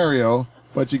 same scenario.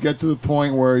 But you get to the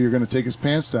point where you're going to take his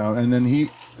pants down, and then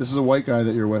this is a white guy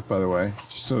that you're with, by the way,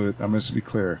 just so that I'm going to be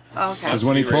clear. Okay. Because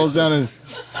when he pulls down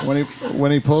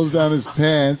when he pulls down his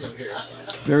pants,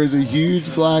 there is a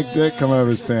huge black dick coming out of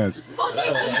his pants.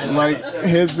 Like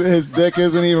his dick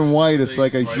isn't even white; it's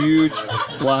like a huge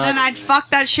black. Then I'd fuck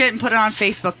that shit and put it on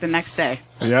Facebook the next day.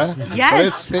 Yeah.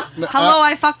 Yes. Hello,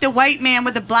 I fucked a white man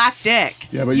with a black dick.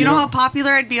 Yeah, but you know how popular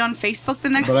I'd be on Facebook the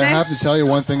next day? But I have to tell you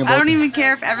one thing about. I don't even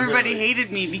care if everybody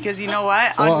hated me because you know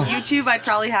what? On YouTube, I'd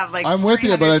probably have like. I'm with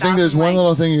you, but I think there's one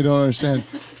little thing you don't understand.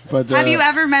 But have you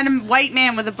ever met a white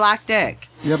man with a black dick?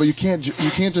 Yeah, but you can't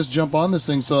just jump on this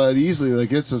thing so that easily.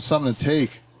 Like it's something to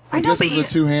take. I know, this is a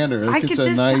two-hander. I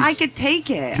could take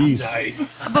it. Piece.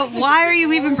 But why are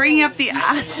you even bringing up the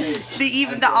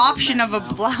option of a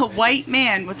white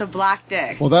man with a black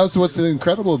dick? Well, that's what's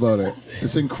incredible about it.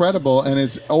 It's incredible, and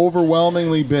it's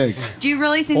overwhelmingly big. Do you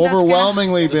really think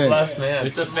overwhelmingly big?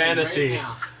 It's a fantasy.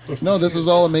 No, this is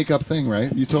all a make-up thing,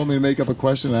 right? You told me to make up a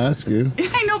question to ask you.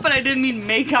 I know, but I didn't mean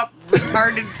make up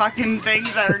retarded fucking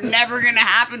things that are never going to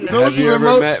happen to me. Have you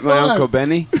ever met my Uncle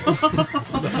Benny?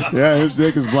 Yeah, his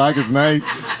dick is black as night.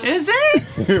 Is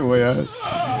it? Well, yes.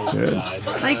 Yes.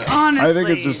 Like, honestly. I think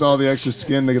it's just all the extra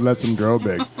skin that lets them grow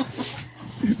big.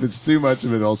 If it's too much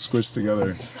of it, all squished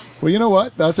together. Well, you know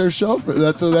what? That's our show.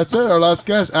 That's it. Our last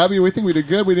guest. Abby, we think we did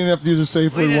good. We didn't have to use a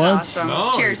safe word once. Awesome.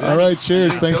 No, cheers. All right,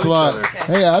 cheers. Thanks a lot.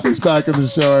 Hey, Abby's back on the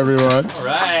show, everyone. All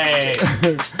right.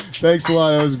 Thanks a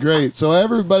lot. That was great. So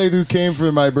everybody who came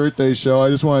for my birthday show, I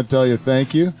just want to tell you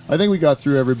thank you. I think we got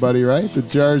through everybody, right? The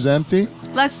jar's empty.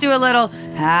 Let's do a little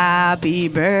happy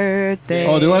birthday.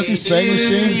 Oh, do I have to do spanking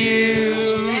machine?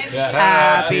 You.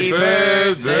 Happy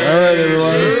birthday. All right,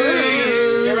 everyone.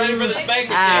 Get ready for the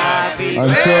Happy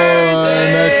Until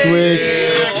next week,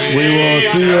 we will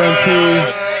see you in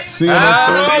tea. See you next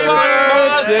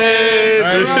Thursday.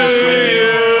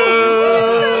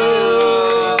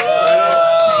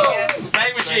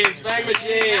 Spank machine, spank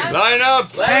machine. Line up.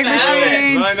 Spank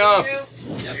machine. Line up.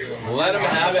 Let him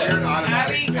have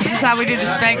it. This is how we do the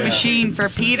spank machine for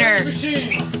Peter.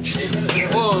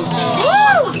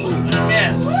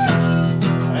 Yes.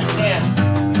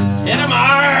 Hit him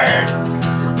hard.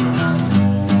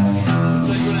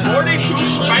 42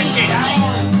 spankings.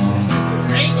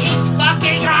 Break his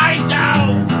fucking eyes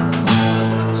out.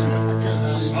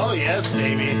 Oh yes,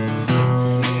 baby.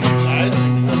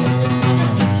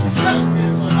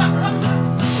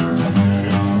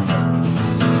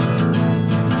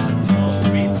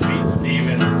 Speed,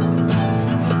 Steven.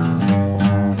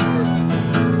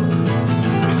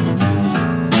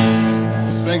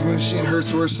 Spank machine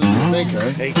hurts worse than you think,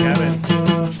 eh? Hey, Kevin.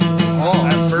 Oh,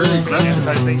 That it's first very penis, aggressive.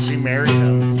 I think she married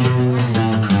him.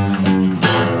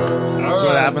 All What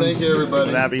right, happens thank you, everybody.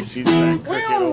 when Abby sees that cricket